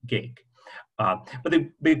great gig. But the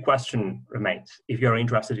big question remains, if you're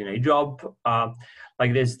interested in a job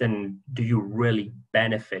like this, then do you really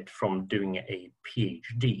benefit from doing a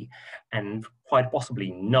PhD? And quite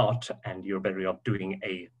possibly not, and you're better off doing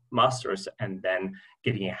a master's and then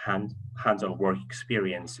getting a hands-on work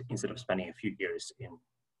experience instead of spending a few years in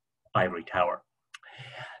ivory tower.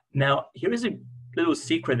 Now, here is a little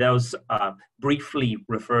secret that was briefly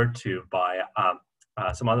referred to by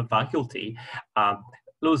some other faculty,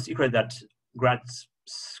 little secret that grad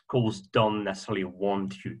schools don't necessarily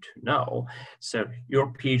want you to know. So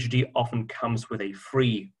your PhD often comes with a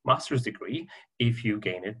free master's degree if you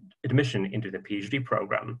gain admission into the PhD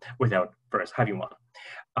program without first having one.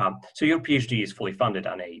 So your PhD is fully funded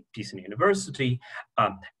at a decent university,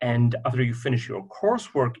 and after you finish your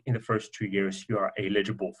coursework in the first 2 years, you are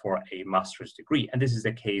eligible for a master's degree. And this is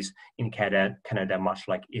the case in Canada, much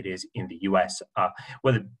like it is in the US,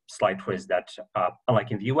 with a slight twist that,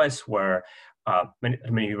 unlike in the US, where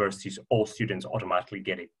many universities, all students automatically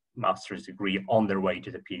get a master's degree on their way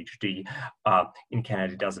to the PhD. In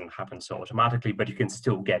Canada, it doesn't happen so automatically, but you can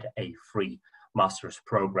still get a free master's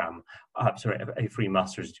program, a free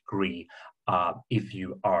master's degree if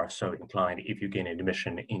you are so inclined, if you gain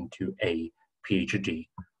admission into a PhD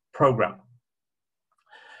program.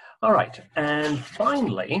 All right, and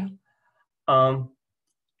finally,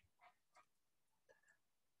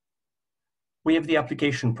 we have the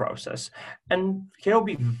application process. And here I'll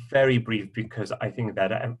be very brief because I think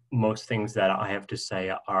that most things that I have to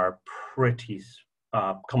say are pretty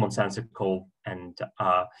commonsensical, and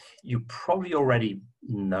you probably already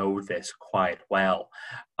know this quite well.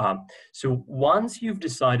 So once you've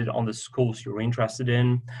decided on the schools you're interested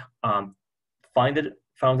in,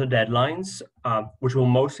 found the deadlines, which will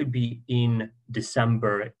mostly be in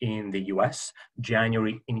December in the US,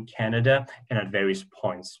 January in Canada, and at various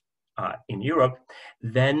points in Europe,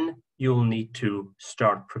 then you'll need to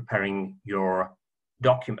start preparing your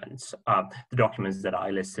documents, the documents that I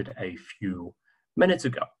listed a few minutes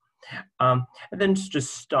ago. And then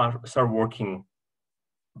just start working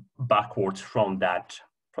backwards from that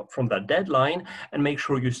deadline, and make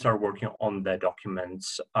sure you start working on the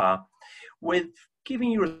documents with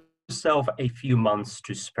giving yourself a few months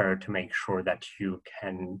to spare to make sure that you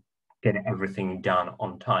can get everything done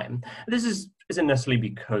on time. This isn't necessarily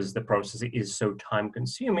because the process is so time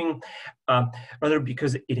consuming, rather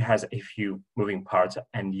because it has a few moving parts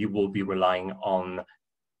and you will be relying on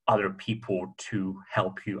other people to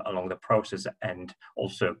help you along the process. And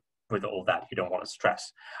also with all that, you don't want to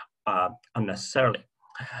stress unnecessarily.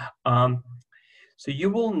 So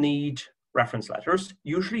you will need reference letters,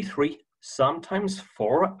 usually 3, sometimes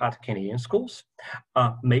 4 at Canadian schools.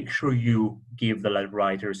 Make sure you give the letter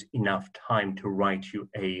writers enough time to write you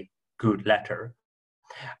a good letter.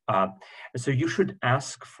 So you should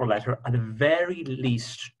ask for a letter at the very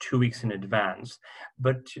least 2 weeks in advance.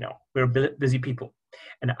 But we're busy people,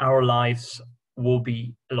 and our lives will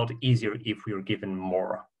be a lot easier if we are given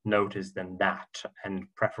more notice than that, and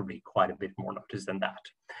preferably quite a bit more notice than that.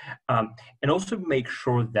 And also make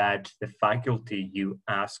sure that the faculty you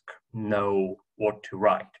ask know what to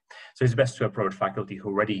write. So it's best to approach faculty who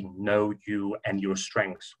already know you and your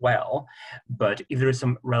strengths well, but if there is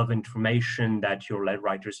some relevant information that your letter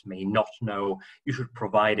writers may not know, you should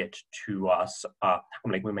provide it to us.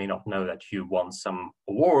 We may not know that you won some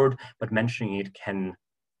award, but mentioning it can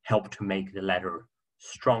help to make the letter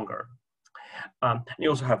stronger. You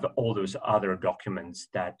also have all those other documents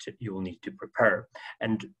that you will need to prepare,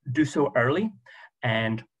 and do so early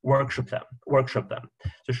and workshop them.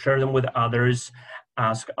 So share them with others,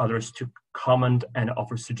 ask others to comment and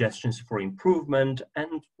offer suggestions for improvement.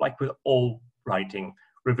 And like with all writing,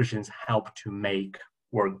 revisions help to make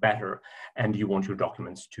work better, and you want your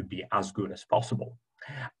documents to be as good as possible.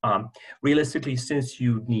 Realistically, since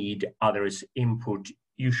you need others' input,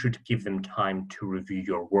 you should give them time to review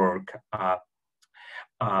your work.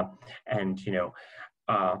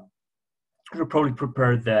 You'll probably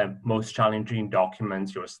prepare the most challenging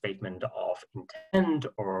documents, your statement of intent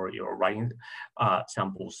or your writing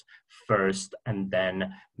samples first, and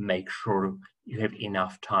then make sure you have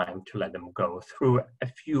enough time to let them go through a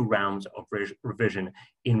few rounds of revision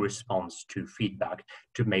in response to feedback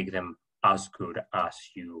to make them as good as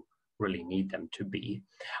you really need them to be.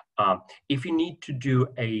 If you need to do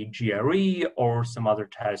a GRE or some other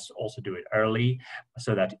tests, also do it early,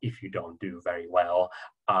 so that if you don't do very well,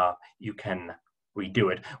 you can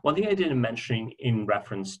redo it. One thing I didn't mention in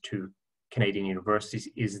reference to Canadian universities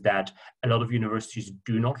is that a lot of universities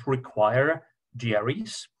do not require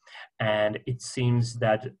GREs, and it seems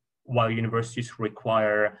that while universities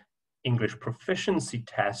require English proficiency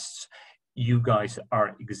tests, you guys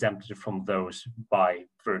are exempted from those by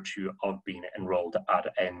virtue of being enrolled at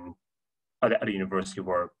a university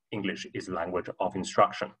where English is a language of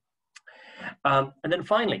instruction. And then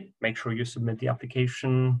finally, make sure you submit the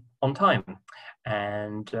application on time.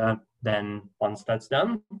 And then once that's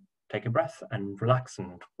done, take a breath and relax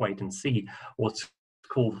and wait and see what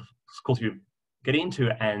schools you get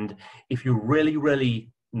into. And if you really,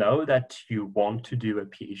 really know that you want to do a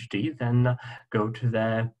PhD, then go to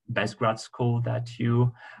the best grad school that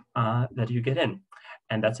you get in.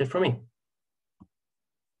 And that's it for me.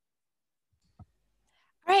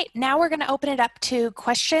 All right, now we're going to open it up to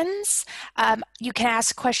questions. You can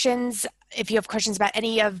ask questions if you have questions about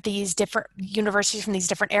any of these different universities from these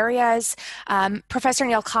different areas. Professor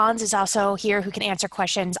Neil Collins is also here who can answer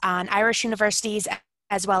questions on Irish universities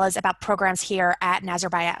as well as about programs here at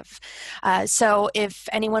Nazarbayev. So if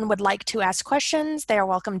anyone would like to ask questions, they are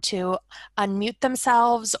welcome to unmute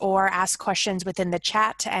themselves or ask questions within the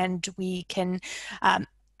chat, and we can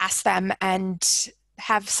ask them and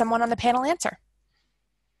have someone on the panel answer.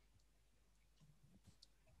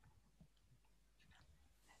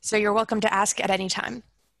 So you're welcome to ask at any time.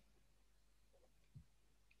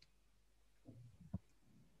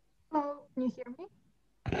 Hello, can you hear me?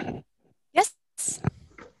 Yes.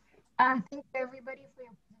 Thank you everybody for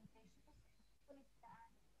your presentation.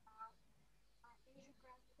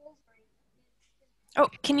 Oh,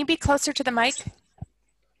 can you be closer to the mic?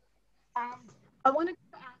 I wanted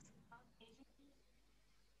to ask about agency.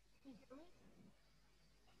 Can you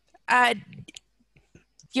hear me?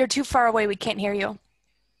 You're too far away. We can't hear you.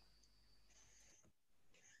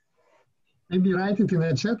 Maybe write it in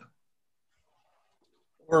the chat.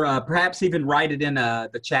 Or perhaps even write it in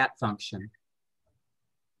the chat function.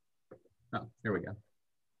 Oh, there we go.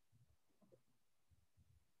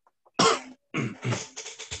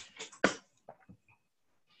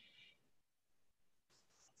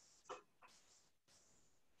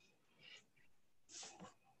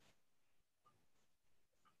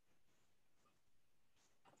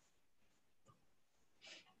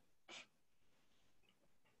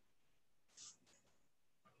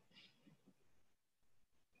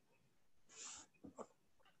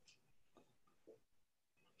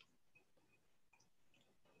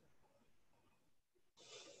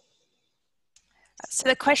 So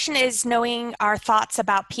the question is knowing our thoughts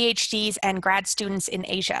about PhDs and grad students in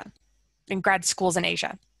Asia, in grad schools in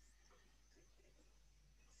Asia.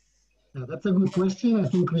 Yeah, that's a good question. I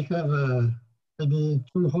think we have maybe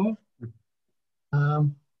Chun-Ho.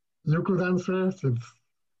 You could answer. So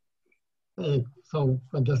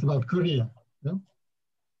I guess about Korea.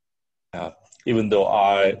 Yeah, even though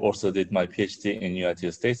I also did my PhD in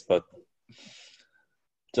United States, but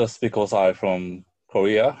just because I'm from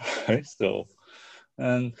Korea, right? So,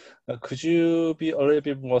 and could you be a little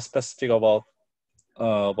bit more specific about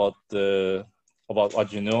what you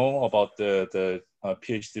know about the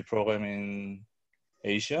PhD program in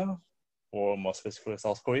Asia, or more specifically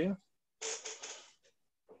South Korea?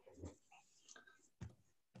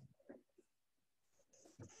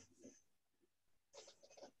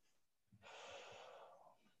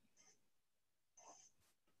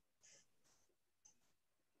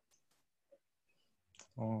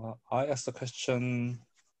 I asked the question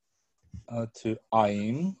to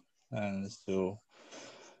Aim, and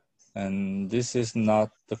this is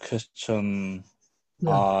not the question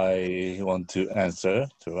I want to answer,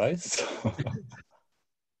 right?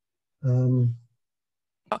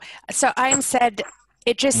 So Aim said,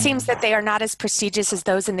 it just seems that they are not as prestigious as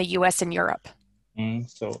those in the US and Europe.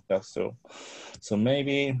 So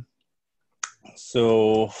maybe.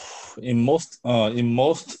 So in most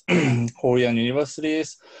Korean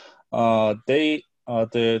universities, the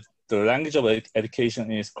language of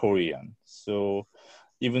education is Korean. So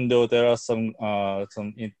even though there are some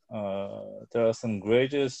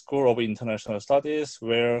graduate school of international studies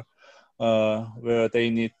where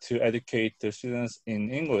they need to educate the students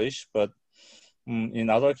in English, but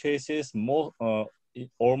in other cases,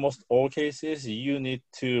 almost all cases, you need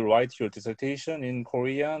to write your dissertation in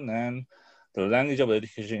Korean, and the language of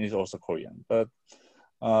education is also Korean. But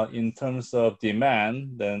in terms of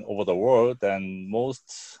demand, then over the world, then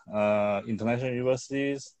most international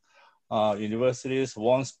universities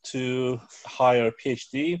wants to hire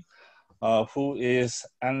PhD who is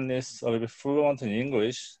at least a little bit fluent in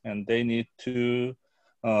English, and they need to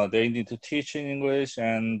teach in English,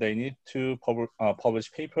 and they need to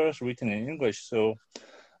publish papers written in English. So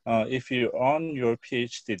if you earn your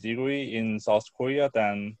PhD degree in South Korea,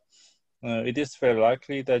 then it is very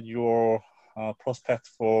likely that your prospect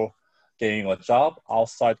for getting a job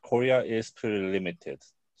outside Korea is pretty limited.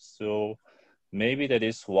 So maybe that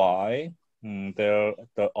is why the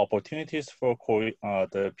opportunities for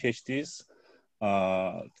the PhDs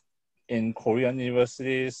in Korean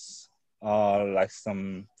universities are like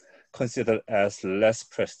some considered as less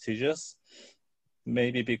prestigious,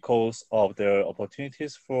 maybe because of their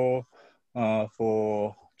opportunities for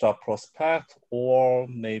job prospect, or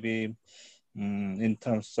maybe in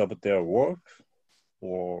terms of their work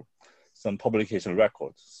or some publication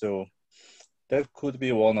records. So that could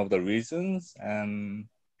be one of the reasons.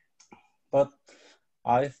 But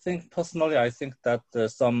I think personally, that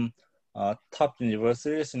some top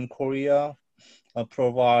universities in Korea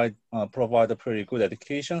provide a pretty good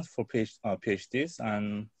education for PhDs,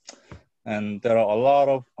 and there are a lot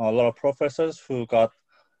of professors who got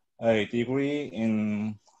a degree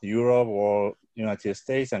in Europe or United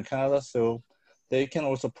States and Canada. So they can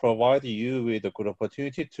also provide you with a good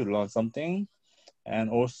opportunity to learn something and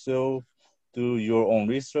also do your own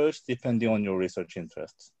research depending on your research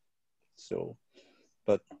interests. So,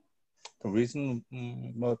 but the reason,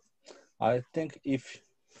 but I think if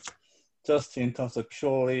just in terms of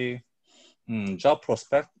purely job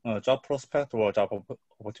prospect or job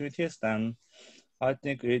opportunities, then I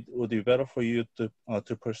think it would be better for you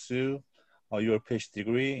to pursue your PhD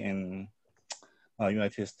degree in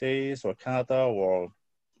United States or Canada or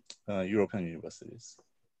European universities.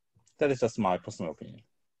 That is just my personal opinion.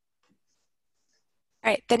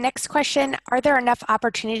 All right, the next question, are there enough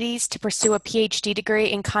opportunities to pursue a PhD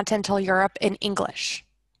degree in continental Europe in English?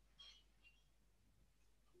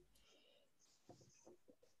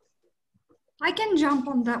 I can jump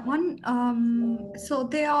on that one. So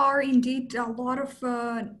there are indeed a lot of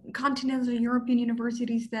continental European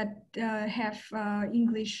universities that have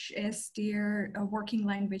English as their working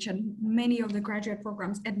language, and many of the graduate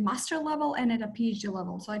programs at master level and at a PhD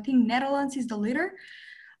level. So I think Netherlands is the leader.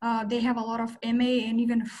 They have a lot of MA and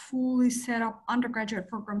even fully set up undergraduate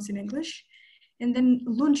programs in English. And then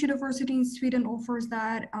Lund University in Sweden offers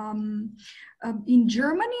that. In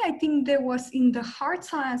Germany, I think there was in the hard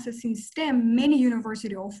sciences in STEM, many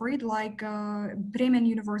universities offer it, like Bremen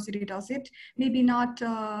University does it. Maybe not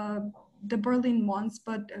the Berlin ones,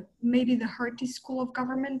 but maybe the Hertie School of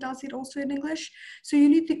Government does it also in English. So you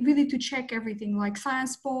need to really to check everything, like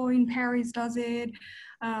Sciences Po in Paris does it.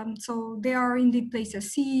 So there are indeed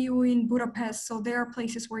places, CEU in Budapest. So there are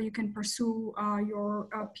places where you can pursue your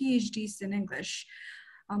PhDs in English.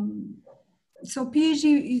 So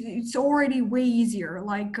PhD, it's already way easier.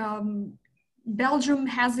 Like Belgium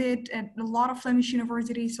has it at a lot of Flemish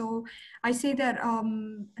universities. So I say that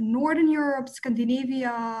Northern Europe,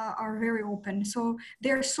 Scandinavia are very open. So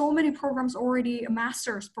there are so many programs already, a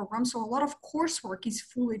master's program. So a lot of coursework is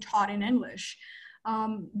fully taught in English.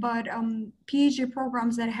 But PhD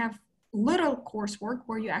programs that have little coursework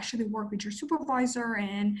where you actually work with your supervisor,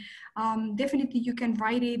 and definitely you can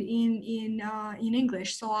write it in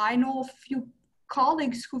English. So I know a few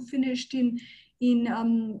colleagues who finished in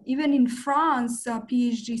even in France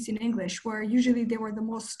PhDs in English, where usually they were the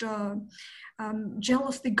most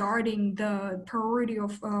jealously guarding the priority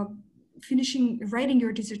of writing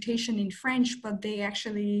your dissertation in French, but they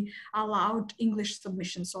actually allowed English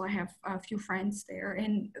submission. So I have a few friends there,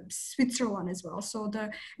 and Switzerland as well. So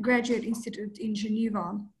the Graduate Institute in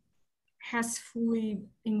Geneva has fully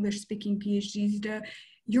English-speaking PhDs. The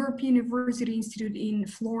European University Institute in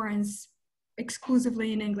Florence,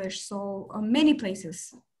 exclusively in English. So many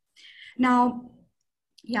places. Now,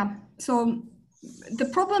 yeah, so the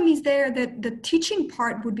problem is there that the teaching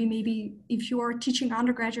part would be, maybe if you are teaching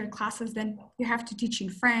undergraduate classes, then you have to teach in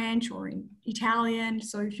French or in Italian.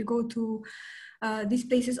 So if you go to these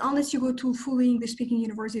places, unless you go to fully English speaking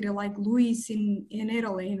university like Luis in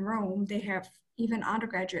Italy, in Rome, they have even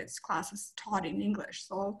undergraduate classes taught in English.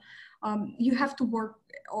 So you have to work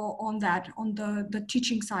on that, on the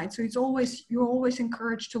teaching side. So you're always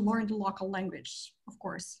encouraged to learn the local language, of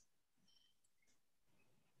course.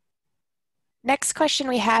 Next question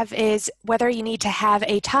we have is whether you need to have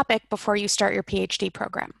a topic before you start your PhD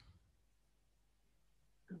program.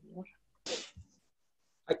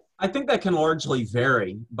 I think that can largely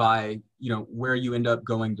vary by, where you end up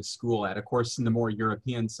going to school at. Of course, in the more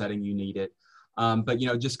European setting, you need it. But,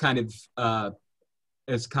 just kind of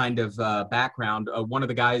as kind of background, one of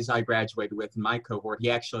the guys I graduated with in my cohort,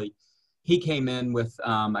 he came in with,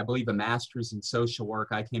 I believe, a master's in social work.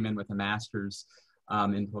 I came in with a master's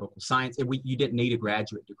in political science. You didn't need a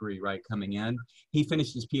graduate degree, right, coming in. He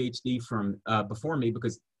finished his PhD from before me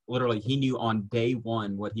because literally he knew on day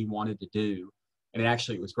one what he wanted to do. And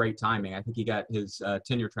it was great timing. I think he got his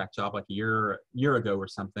tenure track job like a year ago or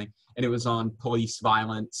something. And it was on police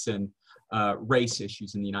violence and race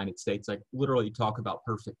issues in the United States. Like literally talk about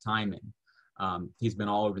perfect timing. He's been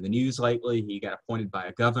all over the news lately. He got appointed by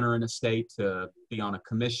a governor in a state to be on a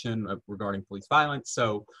commission regarding police violence.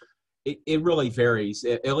 So it really varies.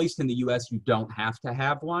 At least in the US, you don't have to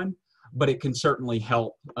have one, but it can certainly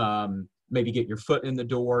help maybe get your foot in the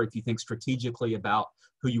door if you think strategically about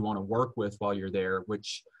who you want to work with while you're there,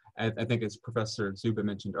 which I think, as Professor Zuba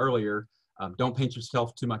mentioned earlier, don't paint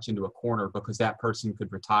yourself too much into a corner because that person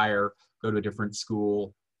could retire, go to a different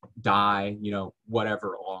school, die,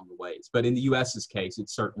 whatever along the ways. But in the US's case,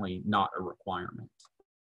 it's certainly not a requirement.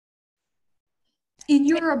 In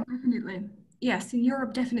Europe, definitely. Yes, in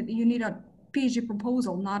Europe, definitely, you need a PhD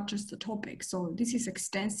proposal, not just a topic. So this is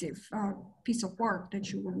extensive piece of work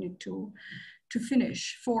that you will need to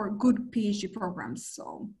finish for good PhD programs.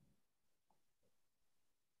 So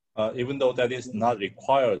even though that is not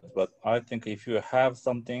required, but I think if you have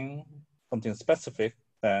something specific,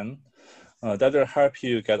 then that will help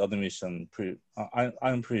you get admission.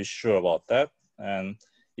 I'm pretty sure about that. And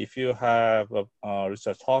if you have a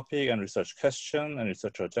research topic and research question and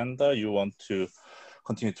research agenda you want to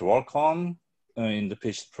continue to work on in the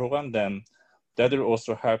PhD program, then that will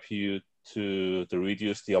also help you to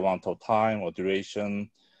reduce the amount of time or duration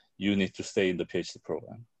you need to stay in the PhD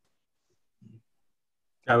program.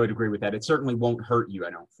 I would agree with that. It certainly won't hurt you,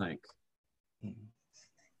 I don't think.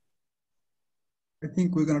 I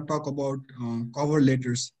think we're going to talk about cover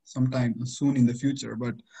letters sometime soon in the future,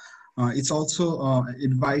 but it's also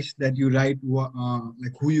advice that you write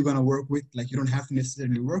like who you're going to work with. Like you don't have to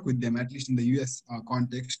necessarily work with them, at least in the US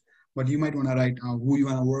context, but you might want to write who you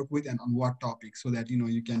want to work with and on what topic, so that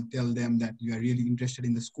you can tell them that you are really interested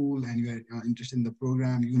in the school and you are interested in the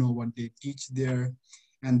program, what they teach there,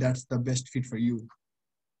 and that's the best fit for you.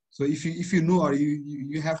 So if you know, or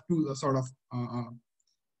you have to sort of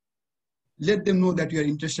let them know that you are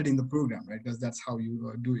interested in the program, right? Because that's how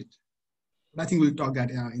you do it. But I think we'll talk that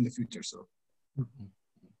in the future. So.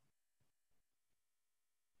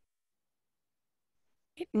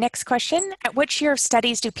 Next question. At which year of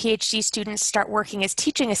studies do PhD students start working as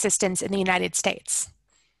teaching assistants in the United States?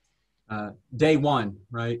 Day one,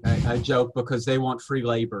 right? I joke because they want free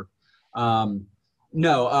labor.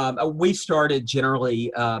 No, we started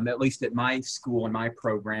generally, at least at my school and my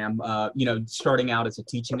program, starting out as a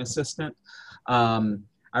teaching assistant.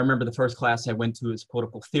 I remember the first class I went to was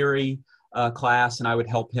political theory class, and I would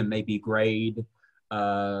help him maybe grade,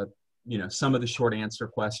 some of the short answer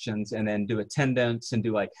questions, and then do attendance and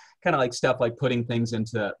do kind of stuff like putting things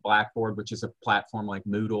into Blackboard, which is a platform like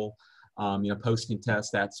Moodle, posting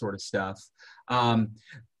tests, that sort of stuff.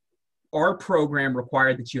 Our program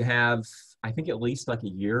required that you have, I think, at least a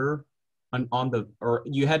year or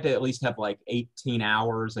you had to at least have 18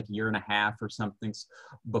 hours, a year and a half or something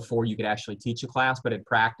before you could actually teach a class. But in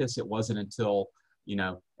practice, it wasn't until,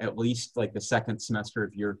 at least the second semester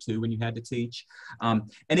of year 2 when you had to teach.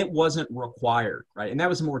 And it wasn't required, right? And that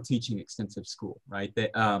was a more teaching extensive school, right?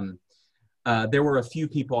 There were a few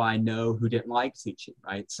people I know who didn't like teaching,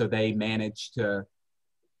 right? So they managed to,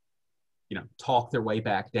 talk their way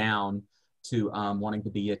back down to wanting to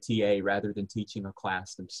be a TA rather than teaching a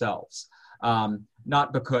class themselves.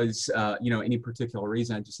 Not because, any particular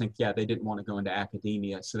reason. I just think, they didn't want to go into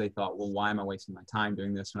academia. So they thought, well, why am I wasting my time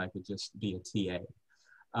doing this when I could just be a TA?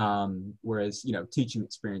 Whereas, teaching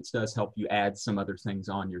experience does help you add some other things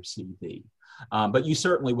on your CV. But you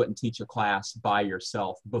certainly wouldn't teach a class by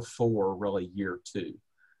yourself before really year 2.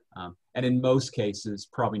 And in most cases,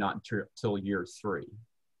 probably not until year 3.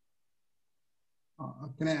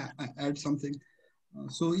 Can I add something?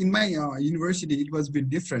 So in my university, it was a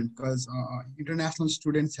bit different because international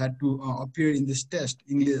students had to appear in this test,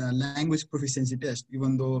 English language proficiency test,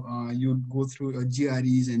 even though you'd go through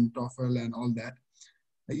GREs and TOEFL and all that.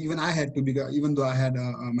 Even I had to, even though I had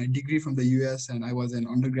my degree from the US and I was an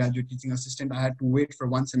undergraduate teaching assistant, I had to wait for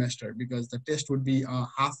 1 semester because the test would be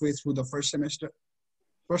halfway through the first semester.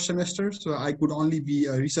 So I could only be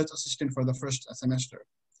a research assistant for the first semester,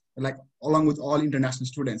 along with all international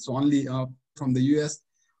students. So only from the US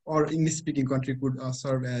or English-speaking country could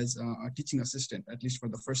serve as a teaching assistant, at least for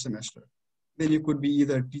the first semester. Then you could be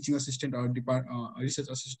either teaching assistant or research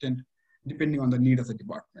assistant, depending on the need of the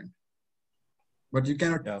department. But you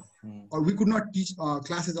cannot, or we could not teach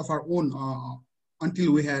classes of our own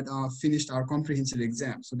until we had finished our comprehensive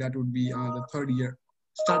exam. So that would be the 3rd year,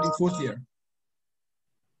 starting 4th year.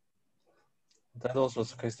 That was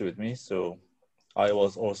also the case with me. So I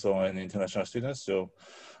was also an international student. So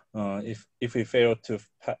if we fail to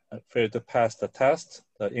pass the test,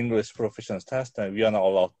 the English proficiency test, then we are not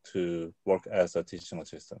allowed to work as a teaching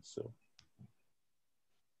assistant. So.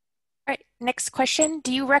 All right, next question.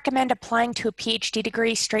 Do you recommend applying to a PhD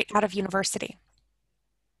degree straight out of university?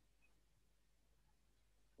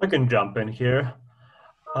 I can jump in here.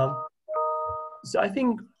 So I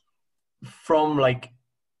think from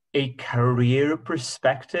a career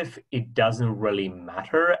perspective, it doesn't really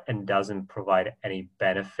matter and doesn't provide any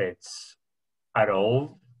benefits at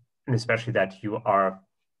all. And especially that you are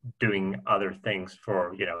doing other things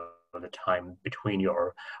for, the time between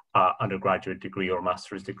your undergraduate degree or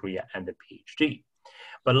master's degree and the PhD.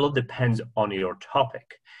 But a lot depends on your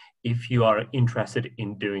topic. If you are interested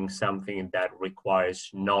in doing something that requires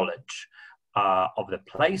knowledge of the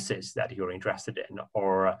places that you're interested in,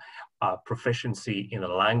 or proficiency in a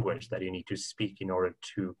language that you need to speak in order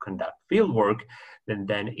to conduct fieldwork,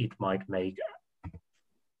 then it might make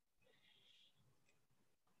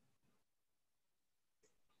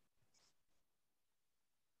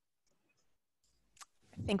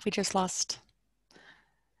I think we just lost.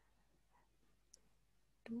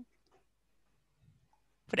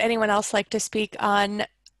 Would anyone else like to speak on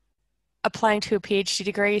applying to a PhD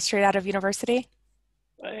degree straight out of university?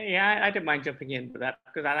 Yeah, I don't mind jumping in with that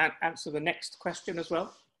because I'll answer the next question as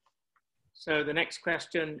well. So the next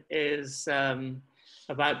question is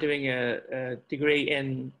about doing a degree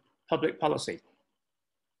in public policy.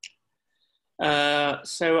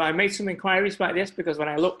 So I made some inquiries about this because when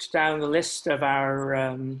I looked down the list of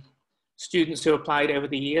our students who applied over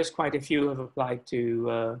the years, quite a few have applied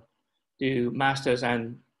to do masters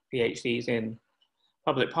and PhDs in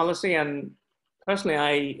public policy. And personally,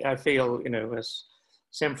 I feel, you know,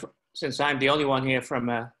 since I'm the only one here from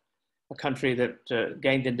a country that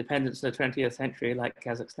gained independence in the 20th century, like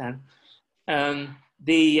Kazakhstan,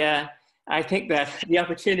 I think that the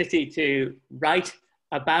opportunity to write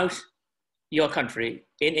about your country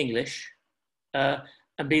in English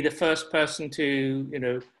and be the first person to, you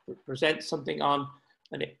know, present something on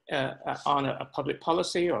a public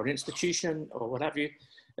policy or an institution or what have you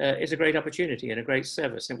is a great opportunity and a great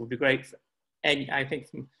service. It would be great, I think,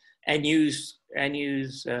 from NU's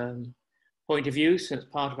point of view, since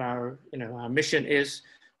part of our, you know, our mission is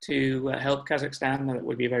to help Kazakhstan, and it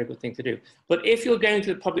would be a very good thing to do. But if you're going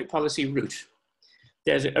to the public policy route,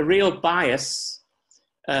 there's a real bias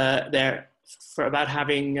there about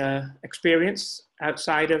having experience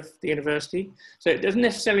outside of the university. So it doesn't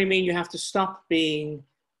necessarily mean you have to stop being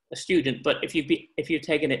a student, but if you've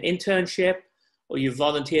taken an internship or you've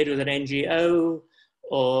volunteered with an NGO,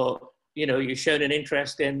 or, you know, you've shown an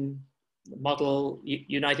interest in Model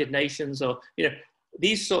United Nations, or, you know,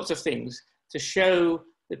 these sorts of things to show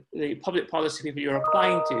the public policy people you're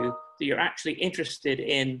applying to that you're actually interested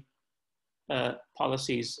in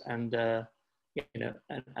policies and you know,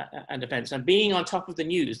 and events, and being on top of the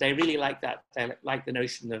news. They really like that. They like the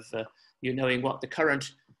notion of you knowing what the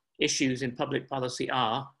current issues in public policy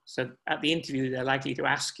are. So at the interview, they're likely to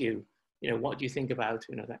ask you, you know, what do you think about,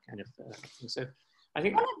 you know, that kind of thing. So I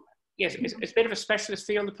think, yes, it's a bit of a specialist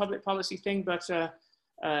field, the public policy thing, but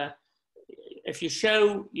if you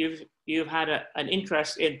show you've had an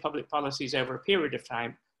interest in public policies over a period of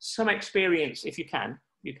time, some experience, if you can,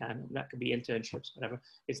 that could be internships, whatever,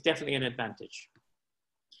 it's definitely an advantage.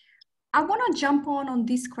 I want to jump on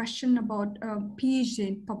this question about PhD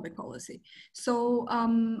in public policy. So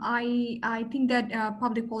I think that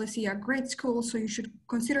public policy are great schools, so you should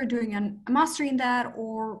consider doing a master in that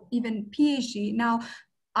or even PhD. Now,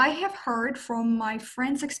 I have heard from my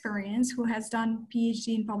friend's experience who has done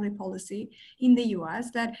PhD in public policy in the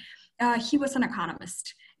US that he was an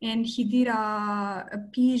economist. And he did a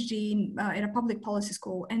PhD in a public policy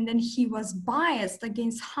school, and then he was biased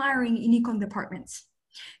against hiring in econ departments.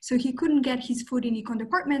 So he couldn't get his foot in econ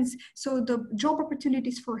departments. So the job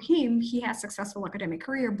opportunities for him, he has successful academic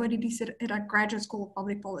career, but it is at a graduate school of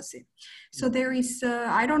public policy. So there is,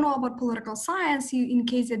 I don't know about political science in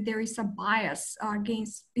case that there is a bias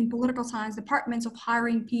against in political science departments of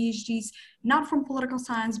hiring PhDs, not from political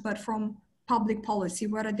science, but from public policy,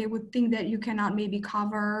 whether they would think that you cannot maybe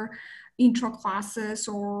cover intro classes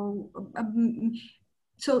or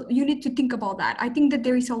so you need to think about that. I think that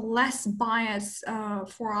there is a less bias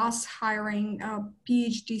for us hiring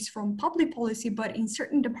PhDs from public policy, but in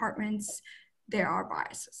certain departments, there are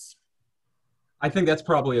biases. I think that's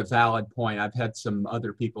probably a valid point. I've had some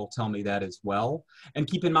other people tell me that as well. And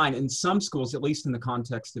keep in mind, in some schools, at least in the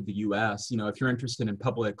context of the US, you know, if you're interested in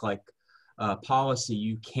public policy,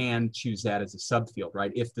 you can choose that as a subfield,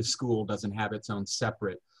 right? If the school doesn't have its own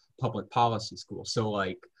separate public policy school.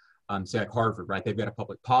 So say like Harvard, right? They've got a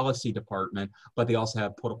public policy department, but they also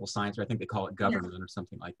have political science, or I think they call it government or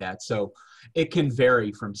something like that. So it can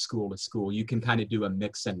vary from school to school. You can kind of do a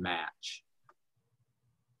mix and match.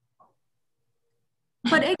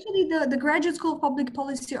 But actually the graduate school of public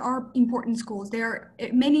policy are important schools.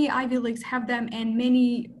 Many Ivy Leagues have them and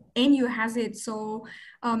many NU has it, so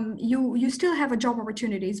you still have a job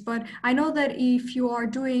opportunities. But I know that if you are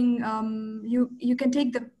doing, you can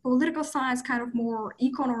take the political science kind of more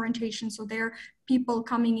econ orientation. So there are people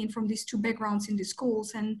coming in from these two backgrounds in the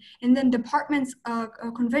schools, and then departments,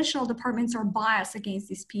 conventional departments are biased against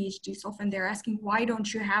these PhDs. Often they're asking, why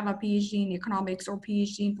don't you have a PhD in economics or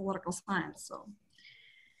PhD in political science? So.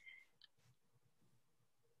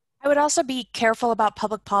 I would also be careful about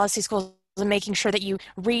public policy schools and making sure that you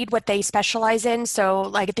read what they specialize in. So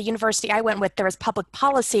like at the university I went with, there was public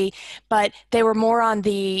policy, but they were more on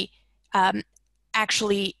the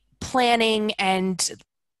actually planning and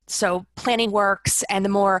so planning works and the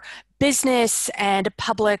more business and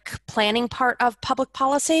public planning part of public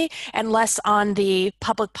policy, and less on the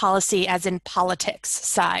public policy as in politics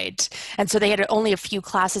side. And so they had only a few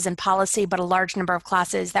classes in policy, but a large number of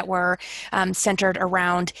classes that were centered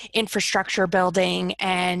around infrastructure building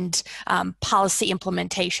and policy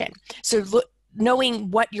implementation. So knowing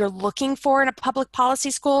what you're looking for in a public policy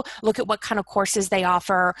school, look at what kind of courses they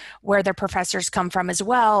offer, where their professors come from as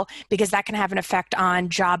well, because that can have an effect on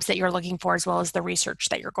jobs that you're looking for as well as the research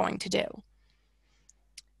that you're going to do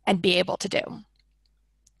and be able to do.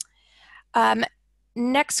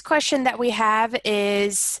 Next question that we have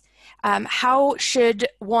is, how should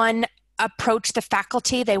one approach the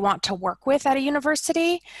faculty they want to work with at a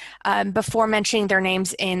university before mentioning their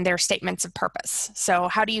names in their statements of purpose? So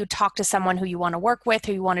how do you talk to someone who you want to work with,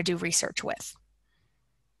 who you want to do research with?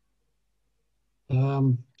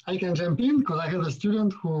 I can jump in because I had a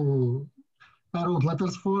student who I wrote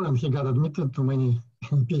letters for, and he got admitted to many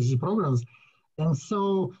PhD programs. And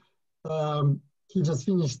so he just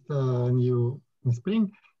finished new in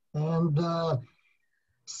spring. And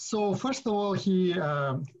so first of all, he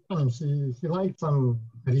liked some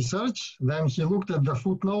research. Then he looked at the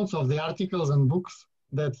footnotes of the articles and books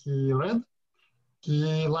that he read.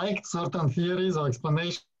 He liked certain theories or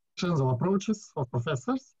explanations or approaches of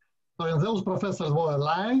professors. So if those professors were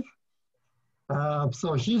alive,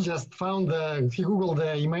 so he just found he Googled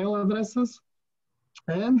their email addresses,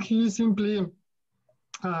 and he simply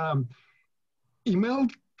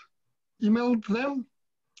emailed them.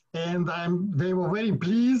 And they were very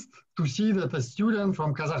pleased to see that a student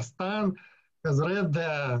from Kazakhstan has read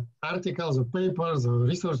the articles or papers or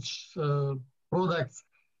research products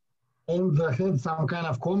and had some kind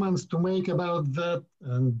of comments to make about that.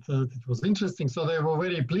 And it was interesting. So they were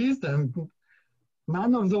very pleased. And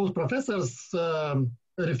none of those professors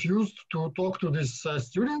refused to talk to this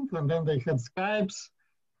student. And then they had Skypes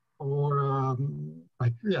or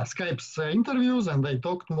Skype's interviews, and they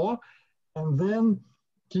talked more. And then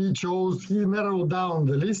he narrowed down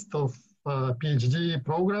the list of PhD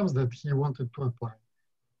programs that he wanted to apply.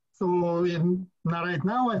 So right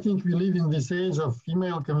now, I think we live in this age of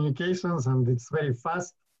email communications, and it's very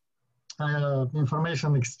fast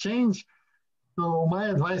information exchange. So my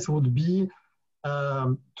advice would be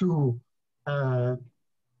to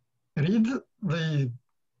read the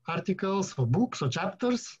articles or books or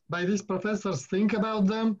chapters by these professors, think about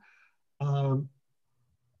them,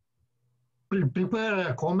 prepare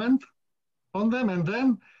a comment on them, and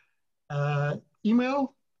then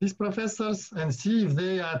email these professors and see if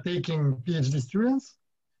they are taking PhD students,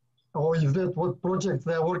 or if what projects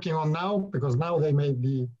they're working on now, because now they may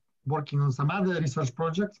be working on some other research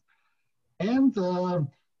projects, and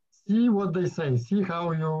see what they say, see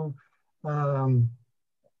how you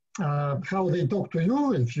how they talk to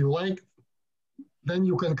you. If you like, then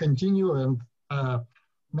you can continue and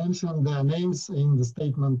mention their names in the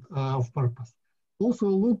statement of purpose.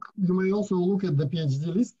 You may also look at the PhD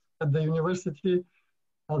list at the university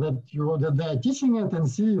that they are teaching it, and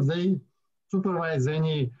see if they supervise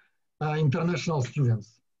any international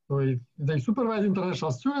students. So if they supervise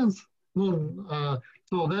international students,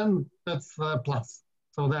 so then that's a plus.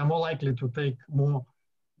 So they are more likely to take more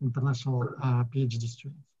international PhD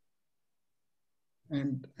students.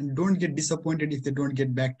 And don't get disappointed if they don't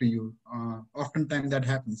get back to you. Oftentimes that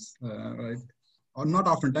happens, right? Or not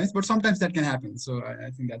oftentimes, but sometimes that can happen. So I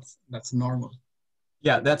think that's normal.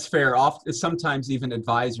 Yeah, that's fair. Sometimes even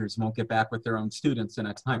advisors won't get back with their own students in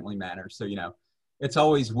a timely manner. So, it's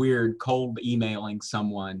always weird cold emailing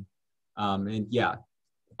someone. And yeah,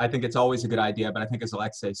 I think it's always a good idea. But I think, as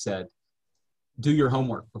Alexei said, do your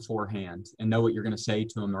homework beforehand and know what you're going to say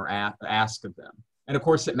to them or ask of them. And of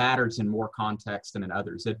course, it matters in more context than in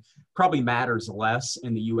others. It probably matters less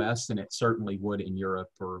in the US than it certainly would in Europe,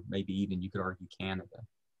 or maybe even, you could argue, Canada.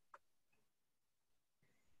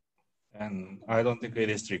 And I don't think it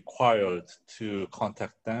is required to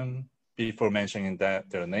contact them before mentioning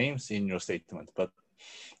their names in your statement. But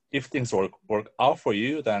if things work out for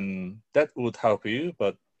you, then that would help you.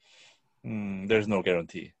 But there's no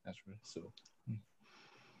guarantee, actually. So.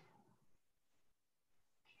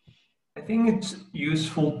 I think it's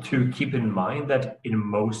useful to keep in mind that in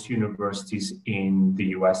most universities in the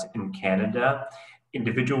US and Canada,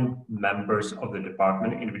 individual members of the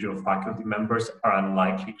department, individual faculty members are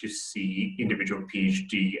unlikely to see individual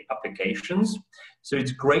PhD applications. So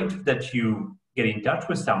it's great that you get in touch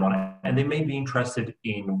with someone and they may be interested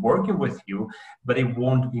in working with you, but they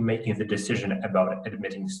won't be making the decision about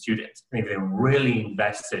admitting students. And if they're really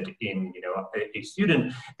invested in a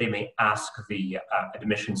student, they may ask the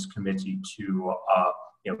admissions committee to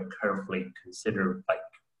carefully consider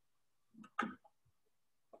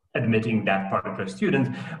admitting that particular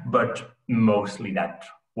student, but mostly that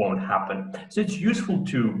won't happen. So it's useful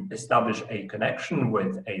to establish a connection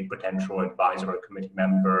with a potential advisor or committee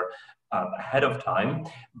member ahead of time,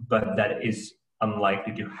 but that is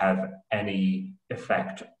unlikely to have any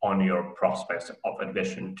effect on your prospects of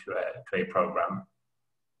admission to a program.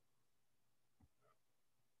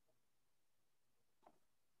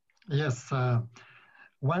 Yes,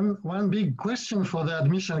 one big question for the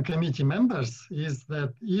admission committee members is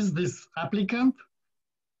that, is this applicant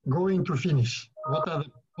going to finish?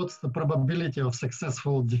 What's the probability of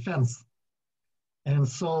successful defense? And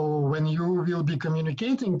so when you will be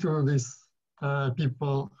communicating to these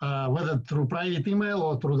people, whether through private email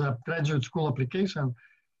or through the graduate school application,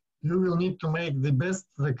 you will need to make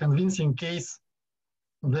the convincing case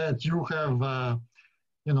that you have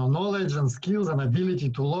knowledge and skills and ability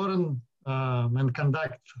to learn and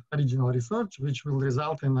conduct original research, which will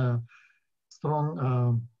result in a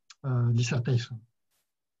strong dissertation.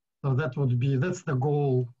 So that's the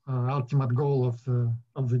goal, ultimate goal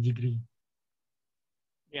of the degree.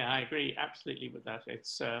 Yeah, I agree absolutely with that.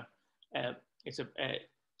 It's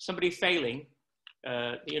somebody failing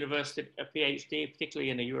the university, a PhD,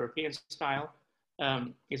 particularly in a European style,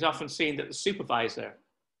 is often seen that the supervisor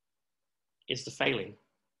is the failing.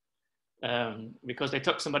 Because they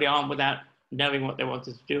took somebody on without knowing what they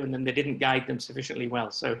wanted to do, and then they didn't guide them sufficiently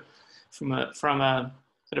well. So from a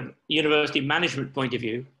sort of university management point of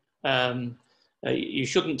view, you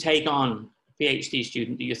shouldn't take on a PhD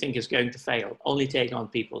student that you think is going to fail. Only take on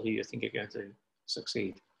people who you think are going to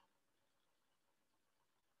succeed.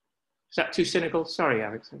 Is that too cynical? Sorry,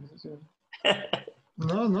 Alex.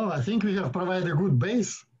 No, I think we have provided a good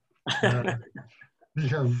base. We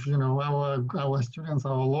have, our students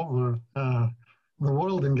are all over the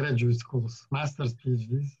world in graduate schools, masters,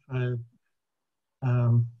 PhDs.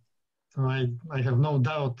 So I have no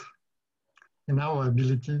doubt in our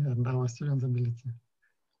ability and our students' ability.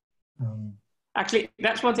 Actually,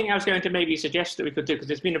 that's one thing I was going to maybe suggest that we could do, because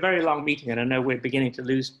it's been a very long meeting and I know we're beginning to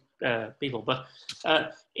lose people, but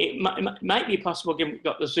it might be possible, given we've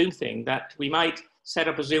got the Zoom thing, that we might set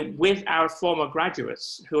up a Zoom with our former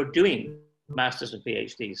graduates who are doing masters and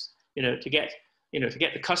PhDs, to get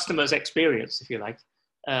the customer's experience, if you like.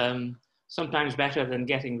 Sometimes better than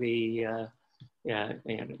getting the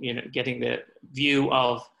getting the view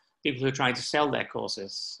of people who are trying to sell their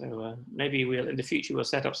courses. So maybe in the future we'll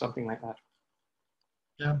set up something like that.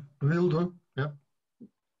 Yeah, we'll do. Yeah.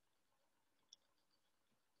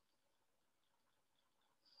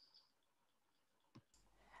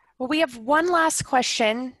 Well, we have one last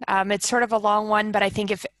question. It's sort of a long one, but I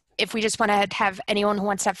think if we just want to have anyone who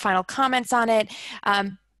wants to have final comments on it,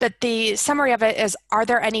 but the summary of it is, are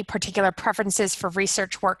there any particular preferences for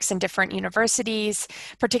research works in different universities?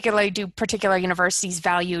 Particularly, do particular universities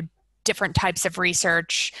value different types of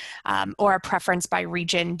research, or a preference by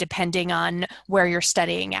region depending on where you're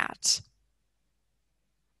studying at?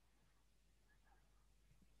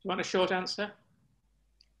 You want a short answer?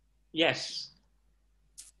 Yes.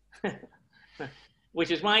 Which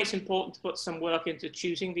is why it's important to put some work into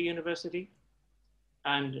choosing the university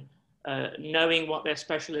and knowing what their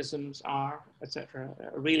specialisms are, etc.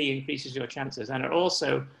 Really increases your chances. And it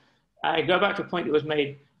also, I go back to a point that was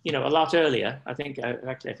made, a lot earlier. I think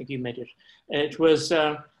you made it. It was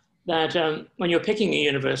that when you're picking a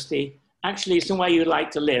university, actually somewhere you'd like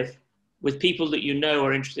to live with people that you know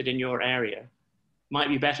are interested in your area might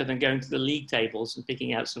be better than going to the league tables and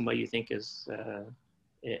picking out somewhere you think is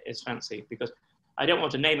fancy. Because I don't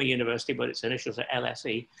want to name a university, but its initials are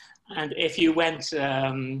LSE. And if you went,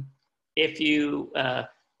 to it,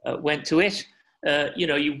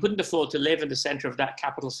 you couldn't afford to live in the center of that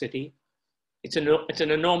capital city. It's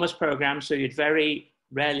an enormous program, so you'd very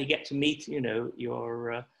rarely get to meet,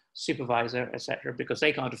 your supervisor, etc., because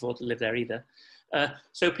they can't afford to live there either.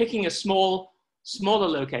 So picking a smaller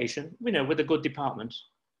location, with a good department,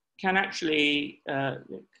 can actually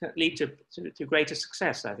lead to greater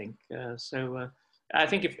success, I think. So I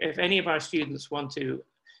think if any of our students want to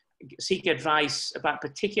seek advice about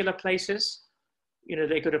particular places,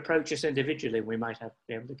 they could approach us individually. We might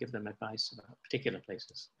be able to give them advice about particular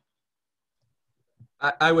places.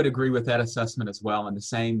 I would agree with that assessment as well. And the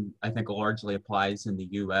same, I think, largely applies in the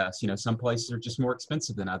US. Some places are just more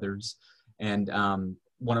expensive than others. And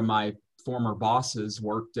one of my former bosses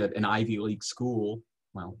worked at an Ivy League school,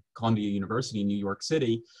 Columbia University in New York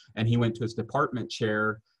City, and he went to his department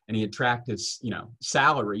chair and he had tracked his,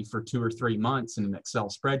 salary for 2 or 3 months in an Excel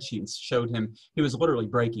spreadsheet and showed him he was literally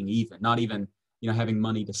breaking even, not even, having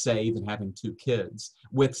money to save and having 2 kids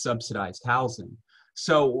with subsidized housing.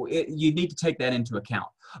 So you need to take that into account.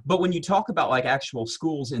 But when you talk about like actual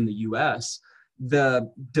schools in the US,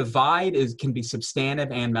 the divide can be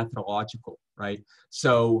substantive and methodological, right?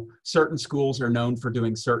 So certain schools are known for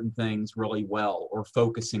doing certain things really well or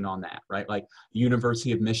focusing on that, right? Like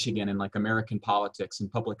University of Michigan and like American politics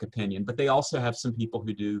and public opinion, but they also have some people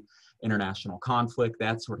who do international conflict,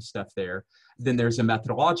 that sort of stuff there. Then there's a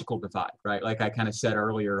methodological divide, right? Like I kind of said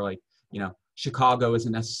earlier, like, you know, Chicago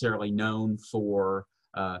isn't necessarily known for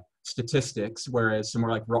statistics, whereas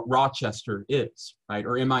somewhere like Rochester is, right?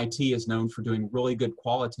 Or MIT is known for doing really good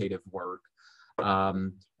qualitative work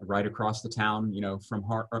right across the town, you know, from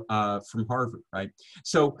Harvard, right?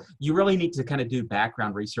 So you really need to kind of do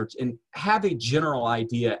background research and have a general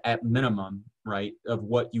idea at minimum, right, of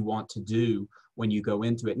what you want to do when you go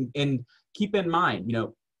into it. And keep in mind, you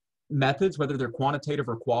know, methods, whether they're quantitative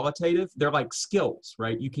or qualitative, they're like skills,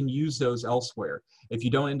 right? You can use those elsewhere. If you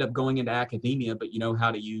don't end up going into academia, but you know how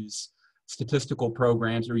to use statistical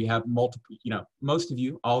programs, or you have multiple, you know, most of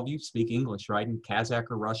you, all of you speak English, right? In Kazakh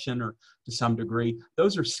or Russian, or to some degree,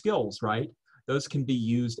 those are skills, right? Those can be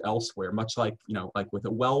used elsewhere, much like, you know, like with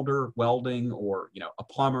a welder, welding, or, you know, a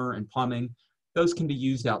plumber and plumbing. Those can be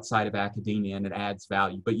used outside of academia and it adds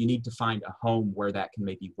value, but you need to find a home where that can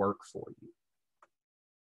maybe work for you.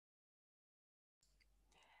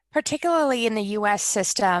 Particularly in the US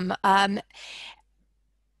system,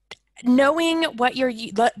 knowing what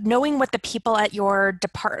the people at your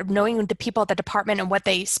knowing the people at the department and what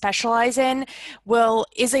they specialize in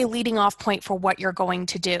is a leading off point for what you're going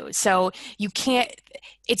to do. So you can't,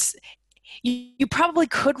 you probably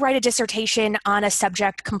could write a dissertation on a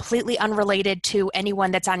subject completely unrelated to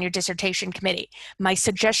anyone that's on your dissertation committee. My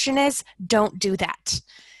suggestion is don't do that.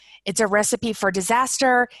 It's a recipe for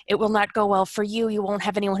disaster. It will not go well for you. You won't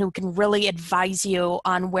have anyone who can really advise you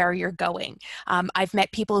on where you're going. I've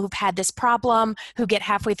met people who've had this problem, who get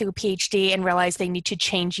halfway through a PhD and realize they need to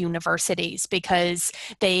change universities because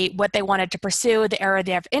what they wanted to pursue, the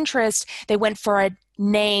area of interest, they went for a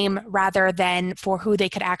name rather than for who they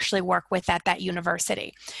could actually work with at that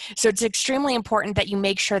university. So it's extremely important that you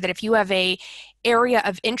make sure that if you have an area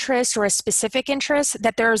of interest or a specific interest,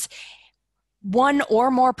 that there's one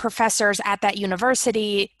or more professors at that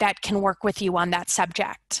university that can work with you on that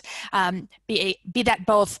subject, be that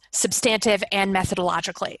both substantive and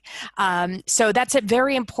methodologically. So that's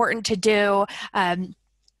very important to do.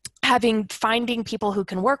 Finding people who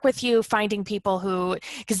can work with you, finding people who,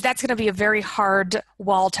 because that's going to be a very hard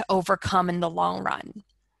wall to overcome in the long run.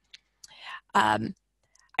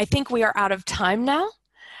 I think we are out of time now.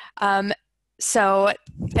 So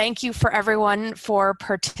thank you for everyone for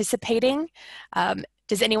participating.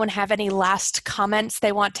 Does anyone have any last comments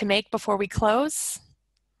they want to make before we close?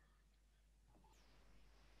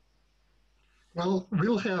 Well,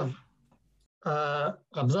 we'll have,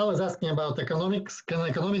 Abzal is asking about economics. Can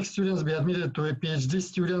economics students be admitted to a PhD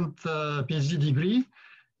student, PhD degree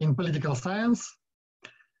in political science?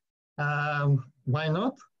 Why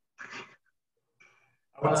not?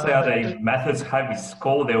 I would say at a methods-heavy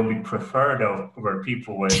school, they will be preferred over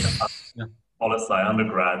people with poli-sci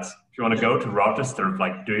undergrads. If you want to go to Rochester,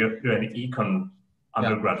 like do an econ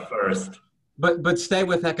undergrad first. But stay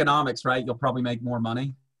with economics, right? You'll probably make more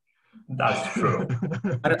money. That's true.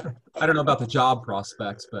 I don't know about the job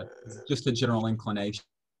prospects, but just a general inclination.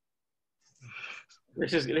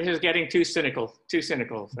 This is getting too cynical. Too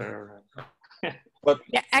cynical. But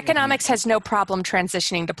yeah, economics has no problem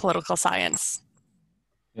transitioning to political science.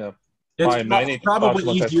 Yeah, it's probably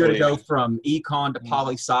easier to go from econ to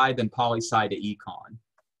poli-sci than poli-sci to econ.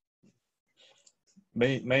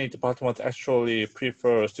 Many departments actually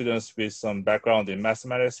prefer students with some background in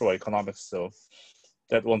mathematics or economics, so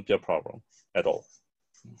that won't be a problem at all.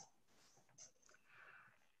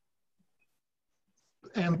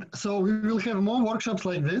 And so we will have more workshops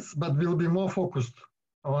like this, but we'll be more focused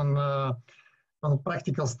on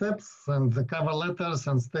practical steps and the cover letters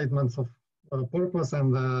and statements of purpose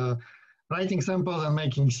and writing samples and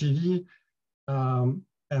making CV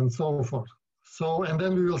and so forth. So, and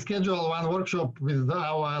then we will schedule one workshop with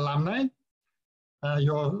our alumni,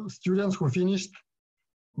 your students who finished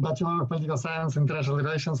Bachelor of Political Science and International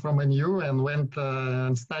Relations from NU and went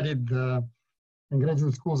and studied in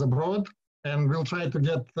graduate schools abroad. And we'll try to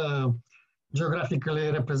get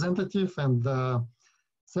geographically representative and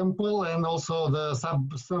simple, and also the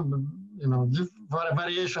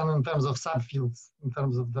variation in terms of subfields, in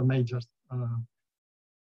terms of the majors.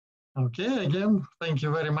 Okay, again, thank you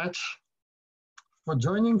very much for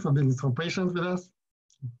joining, for being so patient with us.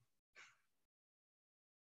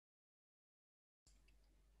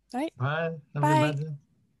 All right. Bye, everybody. Bye.